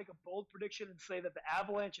I'm going to make a bold prediction and say that the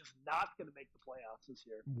Avalanche is not going to make the playoffs this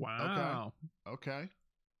year. Wow. Okay.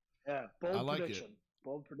 Yeah, bold I like it. prediction.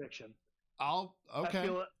 Bold prediction. I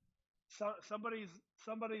feel it, somebody's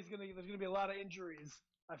gonna. There's gonna be a lot of injuries.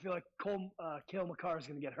 I feel like Cale Makar is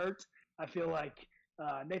gonna get hurt. I feel like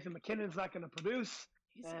Nathan McKinnon's not gonna produce.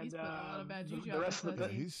 He's And, put a lot of bad the juju rest out of there.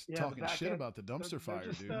 the- He's Yeah, the talking back shit end, about the dumpster They're fire,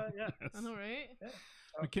 just, dude. yeah, I know, right?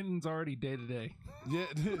 McKinnon's already day to day. Yeah.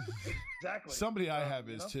 exactly. Somebody I have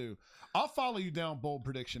you is know? too. I'll follow you down Bold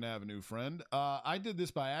Prediction Avenue, friend. I did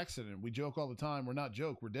this by accident. We joke all the time. We're not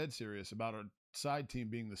joke. We're dead serious about our side team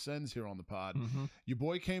being the Sens here on the pod. Mm-hmm. Your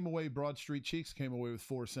boy came away, Broad Street Cheeks came away with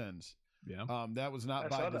 4 Sens. Yeah. That was I not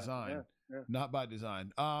by saw that, design. yeah. Not by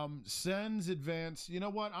design. Sens advance. You know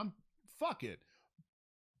what? Fuck it.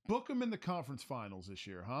 Book them in the conference finals this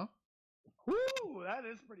year, huh? Woo, that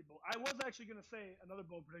is pretty bold. I was actually gonna say another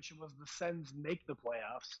bold prediction was the Sens make the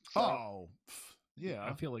playoffs. So, Oh, yeah.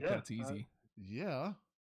 I feel like Yeah, that's easy. Yeah.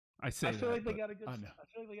 I say I feel that, like they but- got a good. I I know.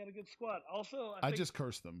 feel like they got a good squad. Also, I think, just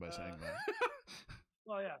cursed them by saying that.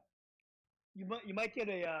 Well, yeah. You might get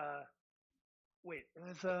a. Wait,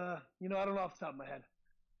 there's I don't know off the top of my head.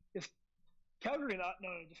 Is Calgary and no,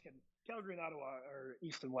 just kidding. Calgary and Ottawa are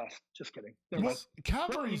east and west. Just kidding. Never Well, mind.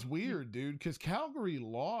 Calgary's Well, you- weird, dude, because Calgary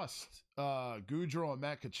lost Goudreau and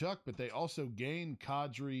Matt Kachuk, but they also gained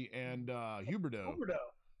Kadri and Huberdeau. Huberdeau.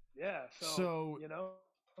 Yeah. So, you know.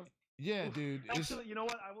 Yeah, dude. it's- Actually, you know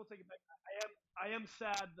what? I will take it back. I am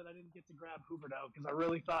sad that I didn't get to grab Huberdeau because I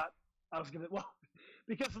really thought I was gonna. Well,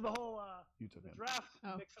 because of the whole you took the him. draft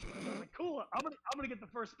Oh. mix up. I was like, cool. I'm gonna get the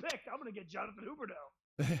first pick. I'm gonna get Jonathan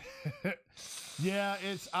Huberdeau. Yeah,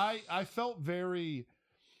 I felt very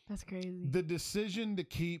That's crazy. the decision to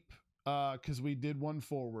keep because we did one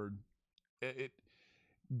forward. It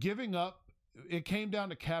giving up. It came down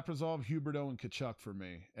to Kaprizov, Huberdeau, and Kachuk for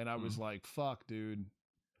me, and I was like, "Fuck, dude."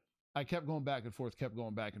 I kept going back and forth,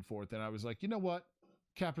 and I was like, "You know what?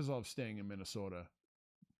 Kaprizov's staying in Minnesota.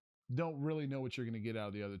 Don't really know what you're going to get out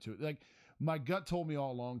of the other two." Like my gut told me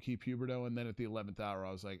all along, keep Huberdeau, and then at the 11th hour,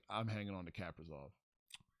 I was like, "I'm hanging on to Kaprizov."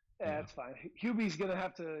 Yeah, that's fine. Hubie's gonna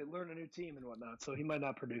have to learn a new team and whatnot, so he might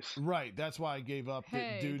not produce. Right. That's why I gave up the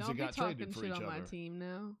Hey, dudes don't that be got talking traded for shit each on my other. team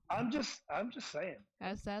now. I'm just saying.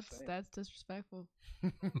 That's disrespectful.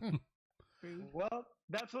 Rude. Well,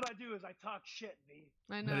 that's what I do. Is I talk shit, V.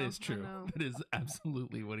 I know. That is I true. know. That is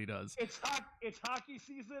absolutely what he does. It's hockey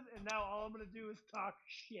season, and now all I'm gonna do is talk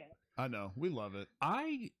shit. I know. We love it.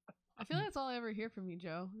 I I feel like that's all I ever hear from you,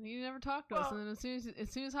 Joe. You never talk to us, Well- and then as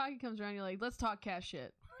soon as hockey comes around, you're like, "Let's talk cash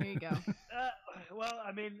shit." Here you go. Well,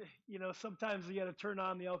 I mean, sometimes you got to turn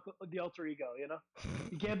on the alter ego.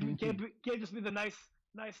 You can't just be the nice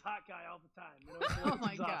hot guy all the time. It's Oh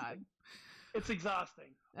my exhausting. God. It's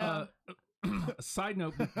exhausting. side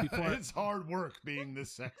note before It's hard work being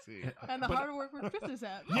this sexy. and the but- harder work with Chris is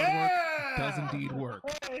at. Yeah, does indeed work.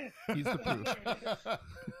 Hey. He's the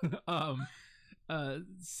proof.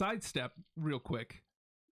 Sidestep real quick.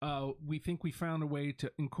 We think we found a way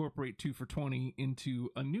to incorporate 2 for 20 into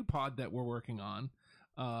a new pod that we're working on.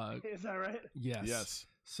 Is that right? Yes. Yes.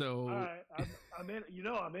 So All right, I'm in.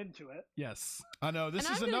 I'm into it. yes. I know. This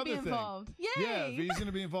and is I'm gonna another be thing. involved. Yay! Yeah, V's going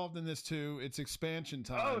to be involved in this too. It's expansion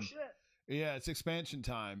time. Oh shit! Yeah, it's expansion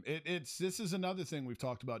time. This is another thing we've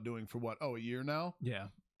talked about doing for what? Oh, a year now. Yeah.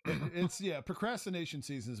 Procrastination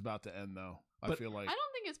season is about to end though. I But- feel like I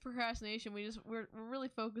don't think it's procrastination. We're really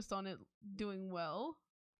focused on it doing well.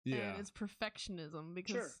 yeah. And it's perfectionism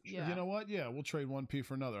because Sure. yeah. You know what? Yeah, we'll trade 1P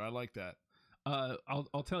for another. I like that.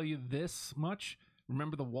 I'll tell you this much.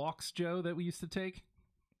 Remember the walks, Joe, that we used to take?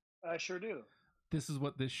 I sure do. This is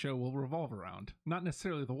what this show will revolve around. Not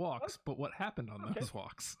necessarily the walks, but what happened on those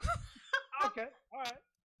walks. Okay. All right.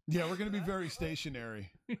 Yeah, we're going to be very stationary.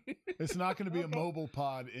 It's not going to be a Okay. mobile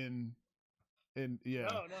pod in yeah.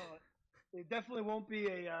 No. It definitely won't be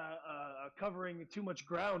a covering too much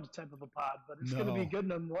ground type of a pod, but it's going to be No. good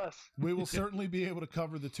nonetheless. We will certainly be able to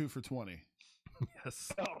cover the 2 for 20.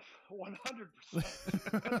 Yes. Oh, 100%.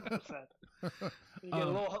 100%. You get a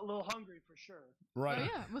little hungry for sure. Right. Oh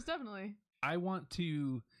yeah, most definitely. I want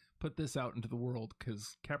to put this out into the world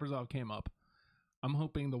because Kaprizov came up. I'm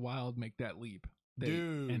hoping the Wild make that leap.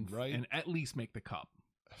 Dude, right? And at least make the cup.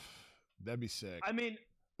 That'd be sick. I mean,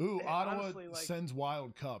 Ooh, Hey, Ottawa honestly, like- sends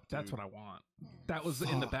Wild Cup. Dude. That's what I want. That was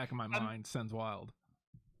in the Fuck. back of my mind. Sends Wild.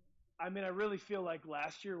 I really feel like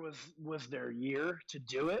last year was their year to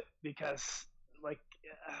do it because, like,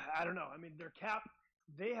 I don't know. I mean, their cap,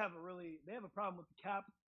 they have a problem with the cap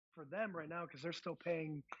for them right now because they're still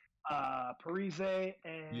paying Parise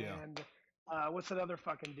and what's that other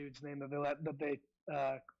fucking dude's name that they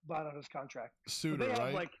bought out his contract? Suter, They have,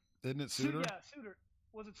 right? like, Isn't it Suter? Yeah, Suter.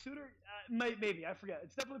 Was it Suter? Maybe I forget.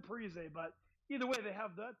 It's definitely Parise, but either way, they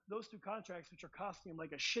have those two contracts, which are costing them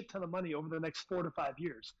like a shit ton of money over the next 4 to 5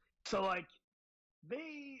 years. So like,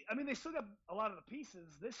 they still got a lot of the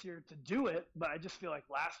pieces this year to do it, but I just feel like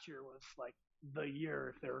last year was like the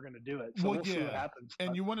year if they were going to do it. So Well, we'll see what yeah. happens. And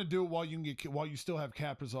but- you want to do it while you still have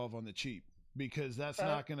Kaprizov on the cheap because that's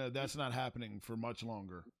not happening for much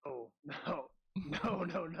longer. Oh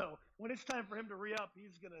no! When it's time for him to re-up,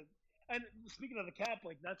 he's gonna. And speaking of the cap,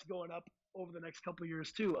 like that's going up over the next couple of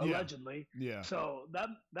years too, Yeah. allegedly. Yeah. So that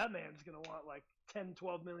man's gonna want like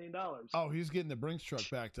 $10-12 million. Oh, he's getting the Brinks truck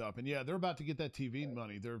backed up, and yeah, they're about to get that TV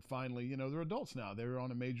money. They're finally, they're adults now. They're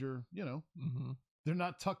on a major, Mm-hmm. they're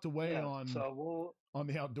not tucked away Yeah, on so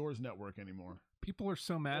the Outdoors Network anymore. People are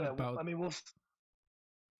so mad about.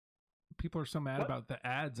 People are so mad What? about the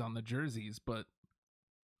ads on the jerseys, but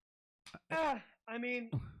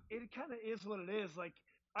it kind of is what it is. Like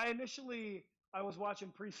I initially I was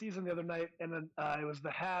watching preseason the other night, and then it was the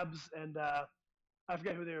Habs, and I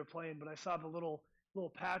forget who they were playing, but I saw the little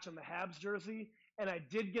patch on the Habs jersey, and I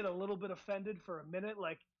did get a little bit offended for a minute,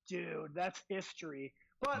 like, dude, that's history.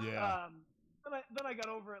 But Yeah. then I got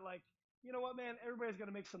over it, like, you know what, man, everybody's going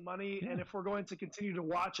to make some money, and if we're going to continue to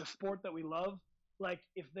watch a sport that we love, like,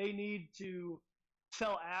 if they need to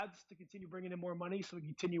sell ads to continue bringing in more money so we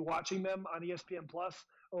continue watching them on ESPN Plus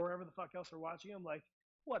or wherever the fuck else we're watching them, like,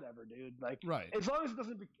 whatever, dude. Like, Right. as long as it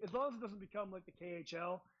doesn't become like the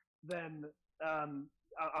KHL, then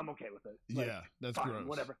I'm okay with it. Like, Yeah, that's fine, gross.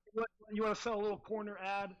 whatever. You want to sell a little corner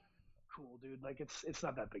ad? Cool, dude. Like, it's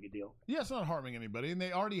not that big a deal. Yeah, it's not harming anybody, and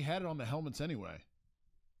they already had it on the helmets anyway.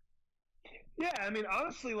 Yeah, I mean,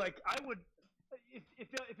 honestly, like, I would,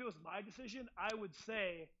 if it was my decision, I would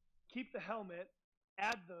say keep the helmet,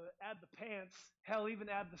 add the pants, hell, even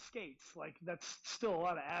add the skates. Like, that's still a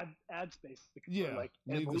lot of ad space. Yeah, like,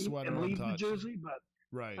 leave the sweater and leave the untouched. jersey, but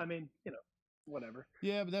Right. I mean, whatever.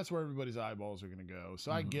 Yeah, but that's where everybody's eyeballs are going to go.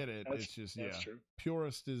 So I Mhm. get it. That's- It's just, That's true.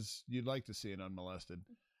 purist is, you'd like to see it unmolested.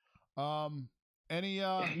 Any,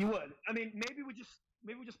 You would. I mean, maybe we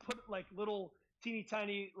just put like little teeny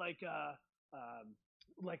tiny like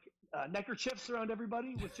neckerchiefs around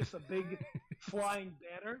everybody with just a big flying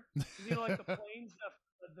banner. You know, like the planes,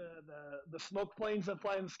 the smoke planes that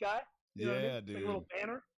fly in the sky. You know what I yeah, mean? dude. Like a little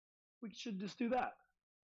banner. We should just do that.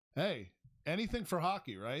 Hey, anything for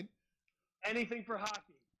hockey, right? Anything for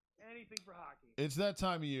hockey. Anything for hockey. It's that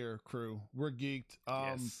time of year, crew. We're geeked.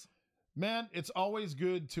 Yes. Man, it's always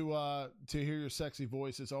good to hear your sexy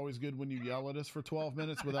voice. It's always good when you yell at us for 12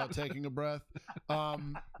 minutes without taking a breath.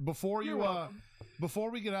 Before You're you welcome. before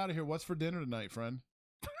we get out of here, what's for dinner tonight, friend?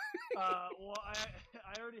 Well,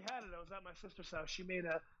 I already had it. I was at my sister's house. She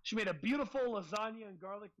made a beautiful lasagna and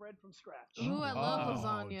garlic bread from scratch. Ooh, I love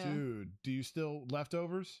lasagna. Dude, do you still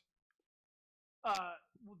leftovers? Well,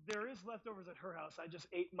 there is leftovers at her house. I just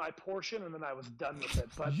ate my portion and then I was done with it.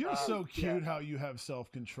 But You're so yeah. cute how you have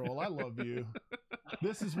self-control. I love you.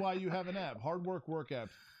 This is why you have an app. Hard work app.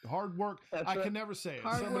 Hard work. That's I right. can never say it.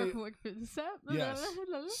 Hard Somebody- work for the set. Yes.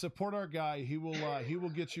 Support our guy. He will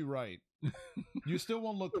get you right. You still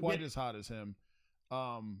won't look quite as hot as him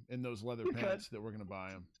in those leather You could. pants that we're going to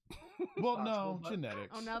buy him. Well, no, Possible, but-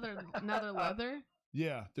 genetics. Oh, now they're leather.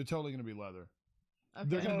 Yeah, they're totally going to be leather. Okay.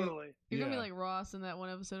 They're gonna be- Totally. You're gonna be yeah. like Ross in that one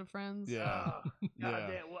episode of Friends. Yeah. God Yeah.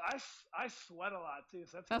 damn. Well, I sweat a lot too.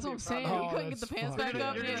 So That's what I'm saying. Oh, You couldn't get the that's pants fucking back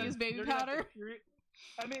up. good. You gotta use baby powder.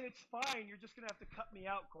 I mean, it's fine. You're just gonna have to cut me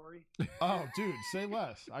out, Corey. Oh, dude, say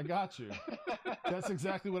less. I got you. That's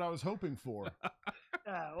exactly what I was hoping for.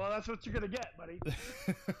 Well, that's what you're gonna get, buddy.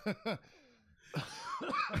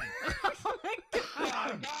 Oh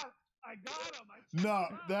my God. I got him.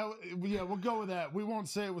 No, we'll go with that. We won't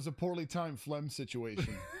say it was a poorly timed phlegm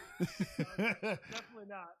situation. Definitely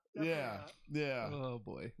not. Definitely Yeah, not. yeah. Oh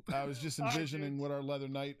boy. I was just All right, envisioning dude. what our leather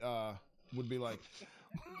night would be like.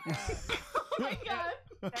 Oh my God.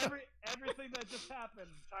 Everything that just happened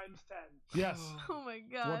times 10. Yes, Oh my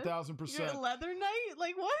God. 1000%. You're at leather night?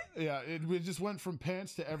 Like what? Yeah, we just went from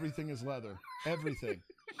pants to everything is leather. Everything.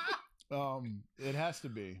 It has to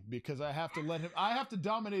be because I have to let him. I have to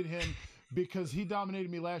dominate him because he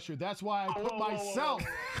dominated me last year. That's why I put Whoa, whoa, whoa, myself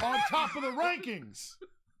on top of the rankings.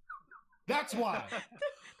 That's why.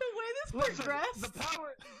 The way this Listen, progressed. the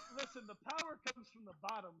power comes from the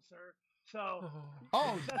bottom, sir. So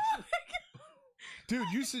Oh, that's, dude,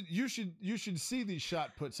 you should see these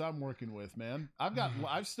shot puts I'm working with, man.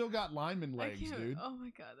 I've still got lineman I legs, can't. dude. Oh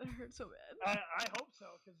my God, that hurts so bad. I hope so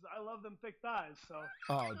because I love them thick thighs. So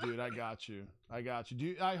Oh, dude, I got you.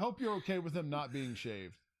 I hope you're okay with him not being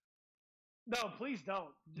shaved. no, please don't.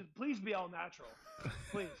 Just please be all natural.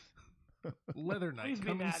 Please. Leather night Please be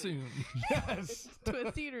coming natty. soon. Yes. To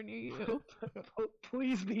a theater near you.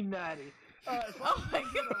 Please be natty. As long Oh my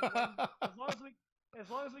as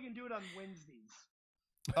long as we can do it on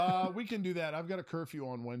Wednesdays. We can do that. I've got a curfew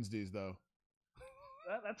on Wednesdays though.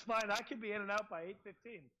 That's fine. I could be in and out by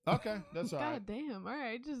 8:15. Okay, that's all right. God damn. All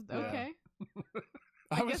right. Just Yeah. okay.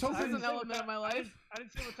 I guess was this is hoping an element of my life. I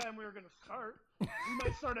didn't say what time we were going to start. We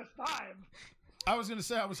might start at 5. I was going to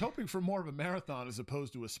say I was hoping for more of a marathon as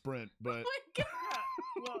opposed to a sprint, but Oh my God.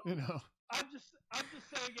 Yeah. Well, you know. I'm just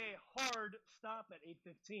saying a hard stop at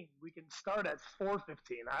 8:15. We can start at 4:15.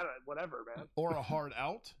 I don't whatever, man. Or a hard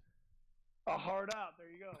out. A hard out. There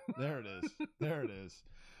you go. There it is. There it is.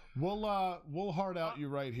 We'll hard out you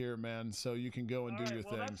right here, man, so you can go and All do right,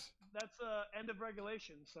 your well, things. That's end of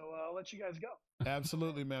regulation. So I'll let you guys go.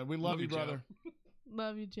 Absolutely, man. We love Love you, you, Joe. brother.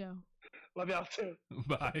 Love you, Joe. Love y'all too.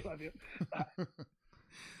 Bye. Love you.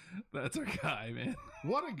 That's our guy, man.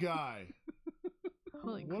 What a guy.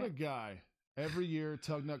 Holy What crap. a guy. Every year,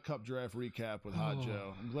 Tug Nut Cup draft recap with Hot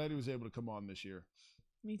Joe. I'm glad he was able to come on this year.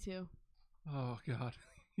 Me too. Oh God.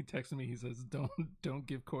 He texted me. He says, "Don't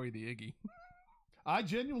give Corey the Iggy." I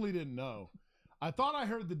genuinely didn't know. I thought I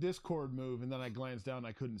heard the Discord move, and then I glanced down and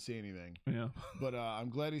I couldn't see anything. Yeah. But I'm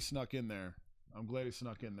glad he snuck in there.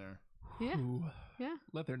 Yeah. Ooh. Yeah.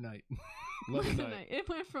 Leather night. Leather night. It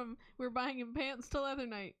went from we're buying him pants to leather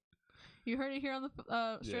night. You heard it here on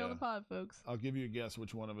the straight on the pod, folks. I'll give you a guess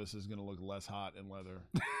which one of us is going to look less hot in leather.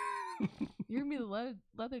 You're gonna be the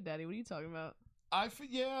leather daddy. What are you talking about? I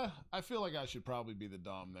feel like I should probably be the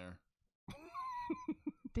dom there.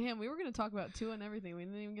 Damn, we were gonna talk about Tua and everything. We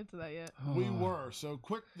didn't even get to that yet. We were so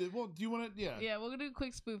quick. Well, do you want to? Yeah. Yeah, we'll do a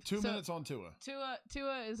quick spoof. 2 minutes on Tua.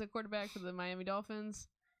 Tua is a quarterback for the Miami Dolphins.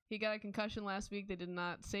 He got a concussion last week. They did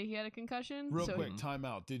not say he had a concussion. Real quick,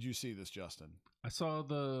 timeout. Did you see this, Justin? I saw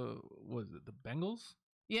the Bengals?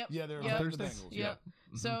 Yep. Yeah, they were the Bengals. Yep.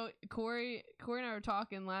 Yeah. So Corey and I were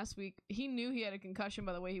talking last week. He knew he had a concussion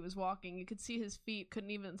by the way he was walking. You could see his feet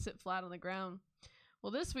couldn't even sit flat on the ground.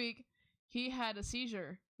 Well, this week he had a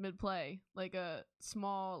seizure mid-play, like a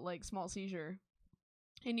small seizure,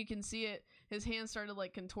 and you can see it. His hands started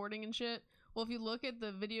like contorting and shit. Well, if you look at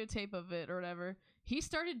the videotape of it or whatever, he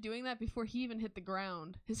started doing that before he even hit the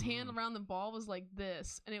ground. His hand around the ball was like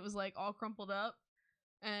this, and it was like all crumpled up.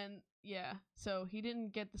 And yeah, so he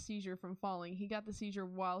didn't get the seizure from falling. He got the seizure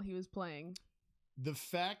while he was playing. The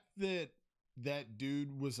fact that that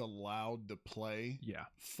dude was allowed to play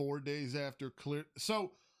 4 days after clear.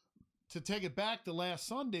 So to take it back to last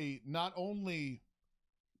Sunday, not only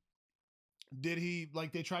did he,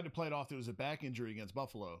 like, they tried to play it off that it was a back injury against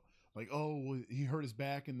Buffalo. Like, oh, he hurt his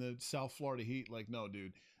back in the South Florida heat. Like, no,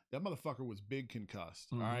 dude, that motherfucker was big concussed.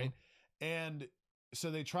 All right. And so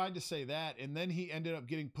they tried to say that, and then he ended up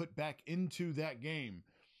getting put back into that game.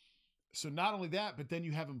 So not only that, but then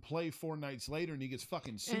you have him play 4 nights later, and he gets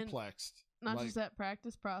fucking suplexed. And not just at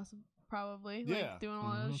practice, probably. Yeah. Like, doing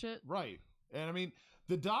all that other shit. Right. And I mean,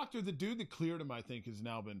 the dude that cleared him, I think, has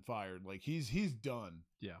now been fired. Like, he's done.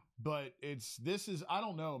 Yeah. But I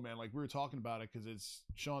don't know, man. Like, we were talking about it because it's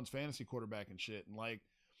Sean's fantasy quarterback and shit. And, like,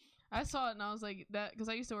 I saw it and I was like, that, because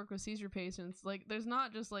I used to work with seizure patients. Like, there's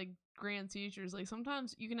not just like grand seizures. Like,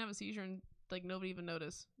 sometimes you can have a seizure and like nobody even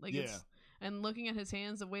notice. Like, and looking at his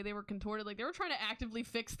hands, the way they were contorted, like they were trying to actively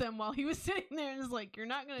fix them while he was sitting there, and it's like, you're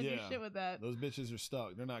not gonna do shit with that. Those bitches are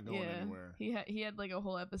stuck. They're not going anywhere. He had like a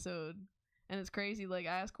whole episode. And it's crazy. Like,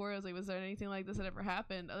 I asked Corey, I was like, was there anything like this that ever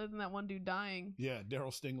happened other than that one dude dying? Yeah,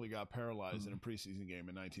 Darryl Stingley got paralyzed in a preseason game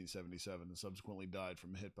in 1977 and subsequently died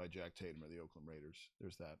from a hit by Jack Tatum of the Oakland Raiders.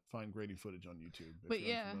 There's that. Find grating footage on YouTube. But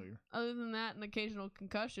yeah, other than that and occasional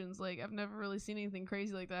concussions, like, I've never really seen anything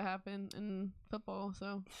crazy like that happen in football.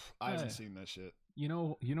 So I haven't seen that shit. You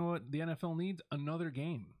know what the NFL needs? Another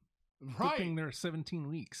game. Right. Good thing there are 17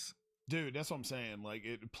 weeks. Dude, that's what I'm saying. Like,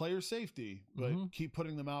 player safety, but keep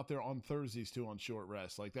putting them out there on Thursdays too on short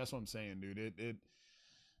rest. Like, that's what I'm saying, dude.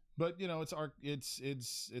 But you know, it's archaic,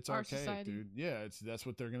 society. dude. Yeah, that's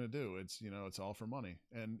what they're gonna do. It's, you know, it's all for money,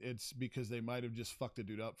 and it's because they might have just fucked a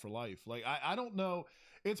dude up for life. Like, I don't know.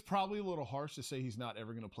 It's probably a little harsh to say he's not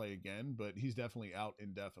ever gonna play again, but he's definitely out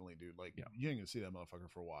indefinitely, dude. Like, you ain't gonna see that motherfucker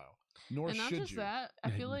for a while. Nor and not should just you. that. I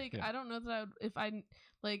feel like I don't know that I would, if I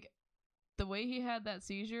like. The way he had that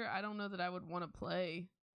seizure, I don't know that I would want to play,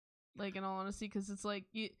 like, in all honesty, because it's like,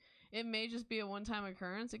 it may just be a one-time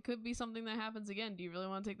occurrence. It could be something that happens again. Do you really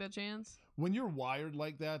want to take that chance? When you're wired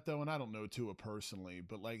like that, though, and I don't know Tua personally,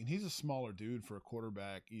 but, like, and he's a smaller dude for a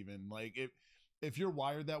quarterback even, like, if you're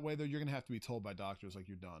wired that way, though, you're going to have to be told by doctors, like,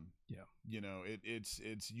 you're done. Yeah. You know,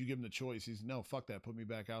 it's you give him the choice. He's, no, fuck that, put me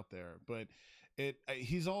back out there. But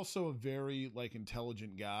he's also a very, like,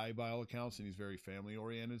 intelligent guy by all accounts, and he's very family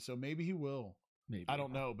oriented. So maybe he will. Maybe. I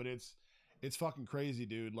don't know, but it's fucking crazy,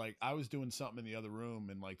 dude. Like, I was doing something in the other room,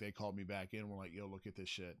 and, like, they called me back in. And we're like, yo, look at this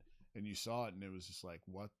shit. And you saw it, and it was just like,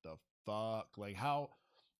 what the fuck? Like, how?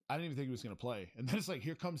 I didn't even think he was going to play. And then it's like,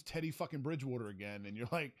 here comes Teddy fucking Bridgewater again. And you're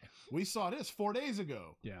like, we saw this 4 days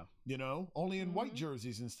ago. Yeah. You know, only in white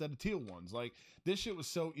jerseys instead of teal ones. Like, this shit was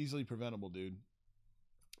so easily preventable, dude.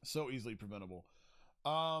 So easily preventable.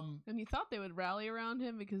 And you thought they would rally around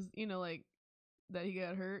him because, you know, like, that he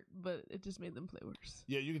got hurt, but it just made them play worse.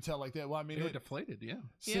 Yeah, you can tell like that. Well, I mean, they were deflated, yeah,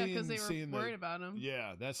 because they were worried about him.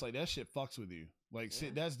 Yeah, that's like, that shit fucks with you. Like, see,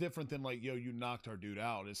 that's different than like, yo, you knocked our dude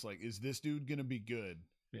out. It's like, is this dude gonna be good?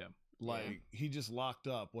 Yeah. Like, he just locked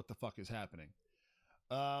up. What the fuck is happening?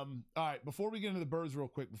 All right, before we get into the birds real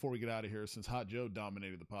quick, before we get out of here, since Hot Joe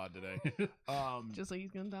dominated the pod today. Just like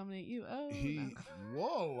he's going to dominate you. Oh,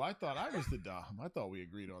 Whoa, I thought I was the dom. I thought we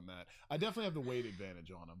agreed on that. I definitely have the weight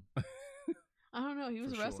advantage on him. I don't know. He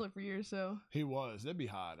was For a wrestler sure. for years, so He was. That'd be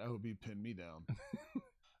hot. I hope he pinned me down.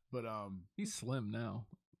 But He's slim now.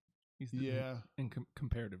 He's yeah. and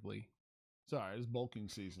comparatively. Sorry, it's bulking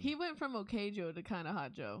season. he went from okay Joe to kind of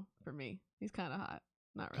hot Joe for me. He's kind of hot.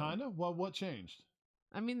 Not really. Kind of. Well, what changed?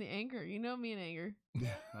 I mean, the anger. You know me and anger. Yeah,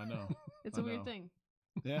 I know. It's I a weird know. thing.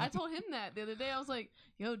 Yeah. I told him that the other day. I was like,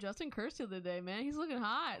 "Yo, Justin cursed the other day, man. He's looking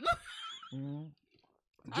hot." Mhm.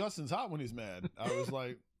 Justin's hot when he's mad. I was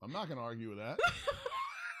like, I'm not gonna argue with that.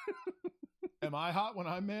 Am I hot when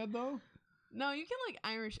I'm mad though? No, you can like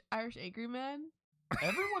Irish angry man.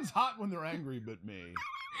 Everyone's hot when they're angry, but me.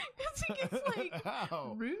 Because he gets like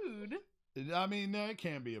How? rude. I mean, it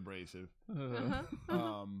can be abrasive. Uh-huh.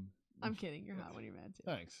 Um, I'm kidding. You're hot when you're mad too.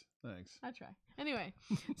 thanks. I try. Anyway,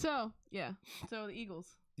 so yeah, so the Eagles.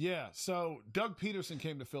 Yeah, so Doug Peterson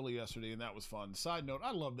came to Philly yesterday, and that was fun. Side note,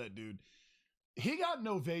 I love that dude. He got an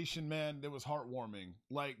ovation, man, that was heartwarming.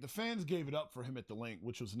 Like, the fans gave it up for him at the link,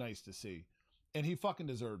 which was nice to see. And he fucking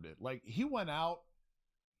deserved it. Like, he went out,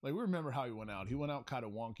 like, we remember how he went out. He went out kind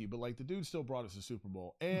of wonky, but, like, the dude still brought us a Super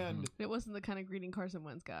Bowl. And It wasn't the kind of greeting Carson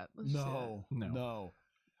Wentz got. Let's just say that. no.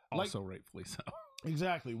 Like, Also rightfully so.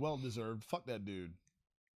 exactly, well deserved. Fuck that dude.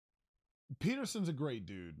 Peterson's a great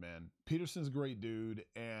dude, man. Peterson's a great dude,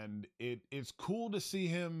 and it's cool to see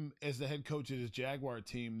him as the head coach of his Jaguar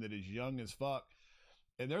team that is young as fuck.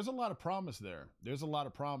 And there's a lot of promise there. There's a lot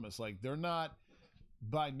of promise. Like, they're not,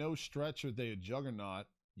 by no stretch are they a juggernaut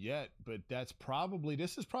yet, but this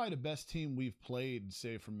is probably the best team we've played,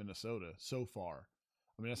 say, from Minnesota so far.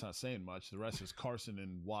 I mean, that's not saying much. The rest is Carson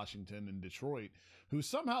and Washington and Detroit, who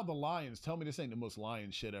somehow the Lions, tell me this ain't the most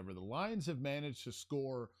Lions shit ever. The Lions have managed to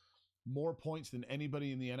score more points than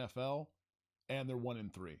anybody in the NFL, and they're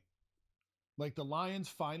 1-3. Like, the Lions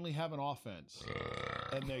finally have an offense,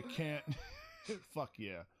 and they can't. Fuck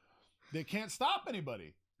yeah, they can't stop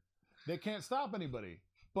anybody. They can't stop anybody.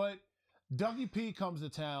 But Dougie P comes to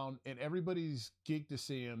town, and everybody's geeked to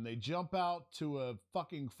see him. They jump out to a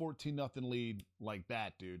fucking 14-0 lead like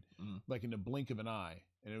that, dude. Like in the blink of an eye,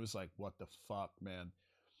 and it was like, what the fuck, man.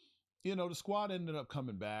 You know, the squad ended up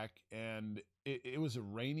coming back, and it was a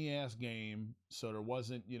rainy-ass game, so there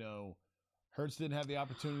wasn't, you know, Hurts didn't have the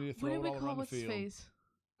opportunity to throw What did it we all call around the what's his field. face?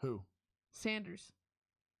 Who? Sanders.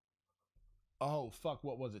 Oh, fuck,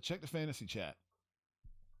 what was it? Check the fantasy chat.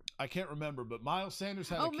 I can't remember, but Miles Sanders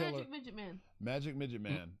had a killer. Magic Midget Man. Magic Midget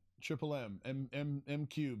Man. Triple M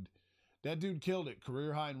cubed. That dude killed it.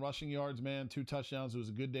 Career high in rushing yards, man. 2 touchdowns. It was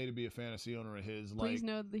a good day to be a fantasy owner of his. Please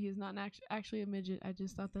know that he's not actually a midget. I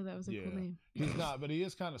just thought that was a cool name. He's not, but he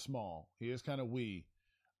is kind of small. He is kind of wee.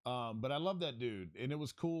 But I love that dude, and it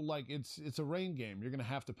was cool. Like, it's a rain game. You're gonna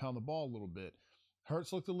have to pound the ball a little bit.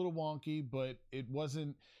 Hurts looked a little wonky, but it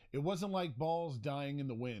wasn't like balls dying in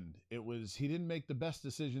the wind. He didn't make the best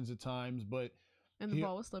decisions at times, but And the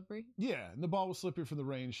ball was slippery. yeah, and the ball was slippery for the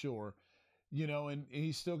rain, sure. You know, and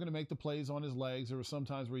he's still going to make the plays on his legs. There were some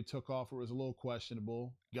times where he took off where it was a little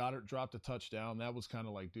questionable. Goddard dropped a touchdown. That was kind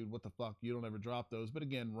of like, dude, what the fuck? You don't ever drop those. But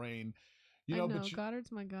again, rain. You know, but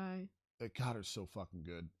Goddard's my guy. Goddard's so fucking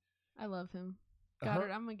good. I love him.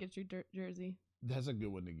 Goddard, I'm gonna get your jersey. That's a good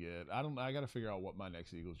one to get. I got to figure out what my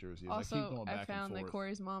next Eagles jersey is. Also, I keep going back found and that forth.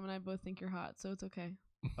 Corey's mom and I both think you're hot, so it's okay.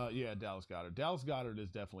 Yeah, Dallas Goddard. Dallas Goddard is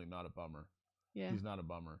definitely not a bummer. Yeah, He's not a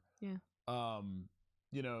bummer. Yeah.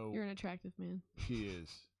 You know, you're an attractive man. he is.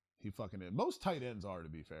 He fucking is. Most tight ends are, to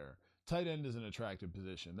be fair. Tight end is an attractive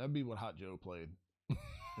position. That'd be what Hot Joe played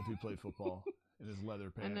if he played football in his leather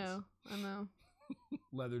pants. I know.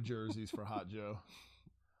 Leather jerseys for Hot Joe.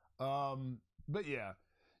 But yeah,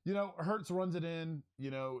 you know, Hurts runs it in.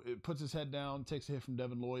 You know, it puts his head down, takes a hit from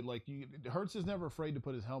Devin Lloyd. Like, Hurts is never afraid to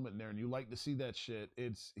put his helmet in there, and you like to see that shit.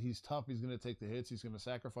 He's tough. He's going to take the hits. He's going to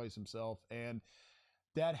sacrifice himself, and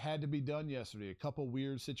that had to be done yesterday. A couple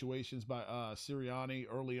weird situations by Sirianni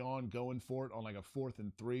early on, going for it on like a 4th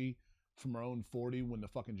and 3 from our own 40 when the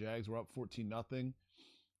fucking Jags were up 14-0.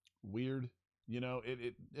 Weird. You know,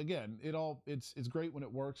 it's great when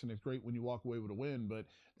it works, and it's great when you walk away with a win, but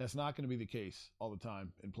that's not going to be the case all the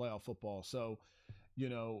time in playoff football. So, you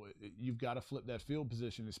know, you've got to flip that field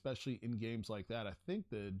position, especially in games like that. I think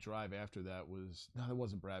the drive after that it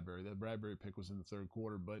wasn't Bradbury. That Bradbury pick was in the 3rd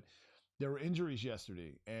quarter, but there were injuries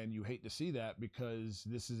yesterday, and you hate to see that because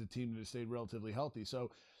this is a team that has stayed relatively healthy.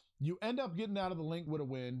 So you end up getting out of the link with a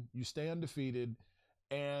win. You stay undefeated.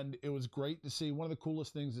 And it was great to see. One of the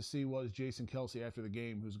coolest things to see was Jason Kelce after the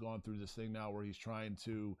game, who's gone through this thing now where he's trying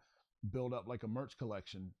to build up like a merch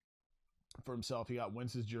collection for himself. He got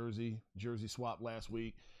Wentz's jersey swap last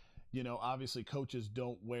week. You know, obviously coaches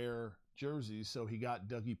don't wear jerseys, so he got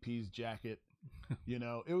Dougie P's jacket You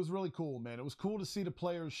know, it was really cool, man. It was cool to see the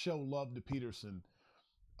players show love to Peterson,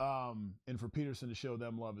 and for Peterson to show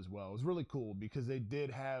them love as well. It was really cool because they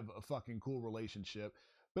did have a fucking cool relationship.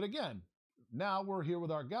 But again, now we're here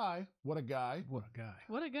with our guy. What a guy. What a guy.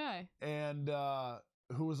 What a guy. And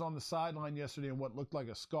who was on the sideline yesterday in what looked like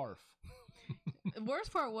a scarf. The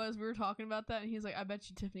worst part was we were talking about that, and he's like, I bet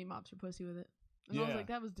you Tiffany mops her pussy with it. And I was Yeah. like,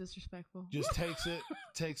 that was disrespectful. Just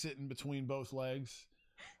takes it in between both legs.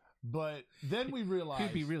 But then we realized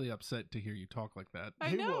He'd be really upset to hear you talk like that.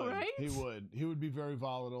 I know, would. right? He would. He would be very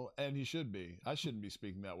volatile, and he should be. I shouldn't be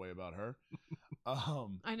speaking that way about her.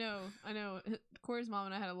 I know. Corey's mom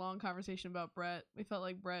and I had a long conversation about Brett. We felt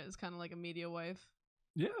like Brett is kind of like a media wife.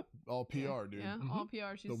 Yeah. All PR, dude. Yeah, all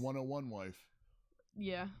PR. She's The 101 wife.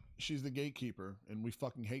 Yeah. She's the gatekeeper, and we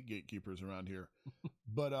fucking hate gatekeepers around here.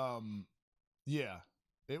 But yeah,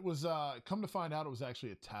 it was. Come to find out, it was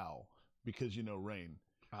actually a towel because rain.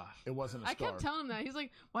 It wasn't a I scarf. kept telling him that. He's like,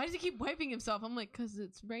 why does he keep wiping himself? I'm like, because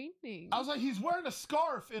it's raining. I was like, he's wearing a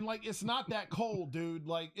scarf, and like, it's not that cold, dude.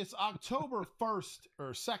 Like, it's October 1st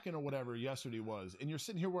or 2nd or whatever yesterday was, and you're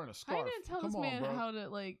sitting here wearing a How are scarf. you gonna tell Come this on, man bro. how to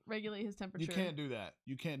like regulate his temperature? You can't do that.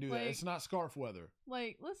 You can't do that. Like- It's not scarf weather.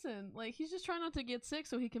 Like, listen, like he's just trying not to get sick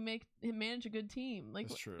so he can manage a good team. Like,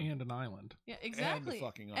 That's true. And an island. yeah, exactly.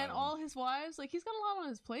 fucking And island. all his wives, like he's got a lot on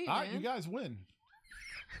his plate, All man. right, you guys win.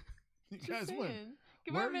 You Just guys win. saying.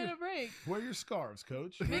 Give Wear our man your- a break. Wear your scarves,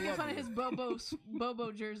 coach. We Making love fun of you. his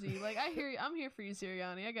Bobo jersey. Like I hear you. I'm here for you,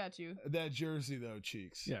 Sirianni. I got you. That jersey though,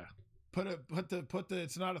 cheeks. Yeah. Put the.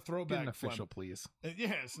 It's not a Get throwback. an official, Flem. please.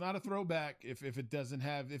 Yeah, it's not a throwback if it doesn't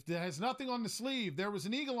have if it has nothing on the sleeve. There was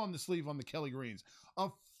an eagle on the sleeve on the Kelly Greens, a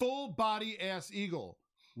full body ass eagle.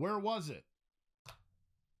 Where was it?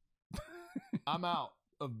 I'm out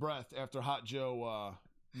of breath after Hot Joe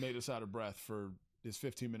made us out of breath for his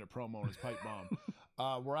 15-minute promo on his pipe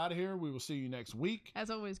bomb. We're out of here. We will see you next week. As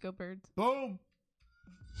always, go Birds. Boom.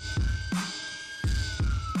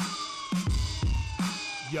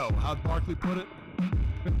 Yo, how'd Barkley put it?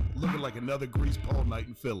 Looking like another grease pole night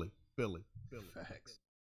in Philly. Philly. Facts.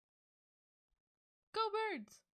 Go Birds.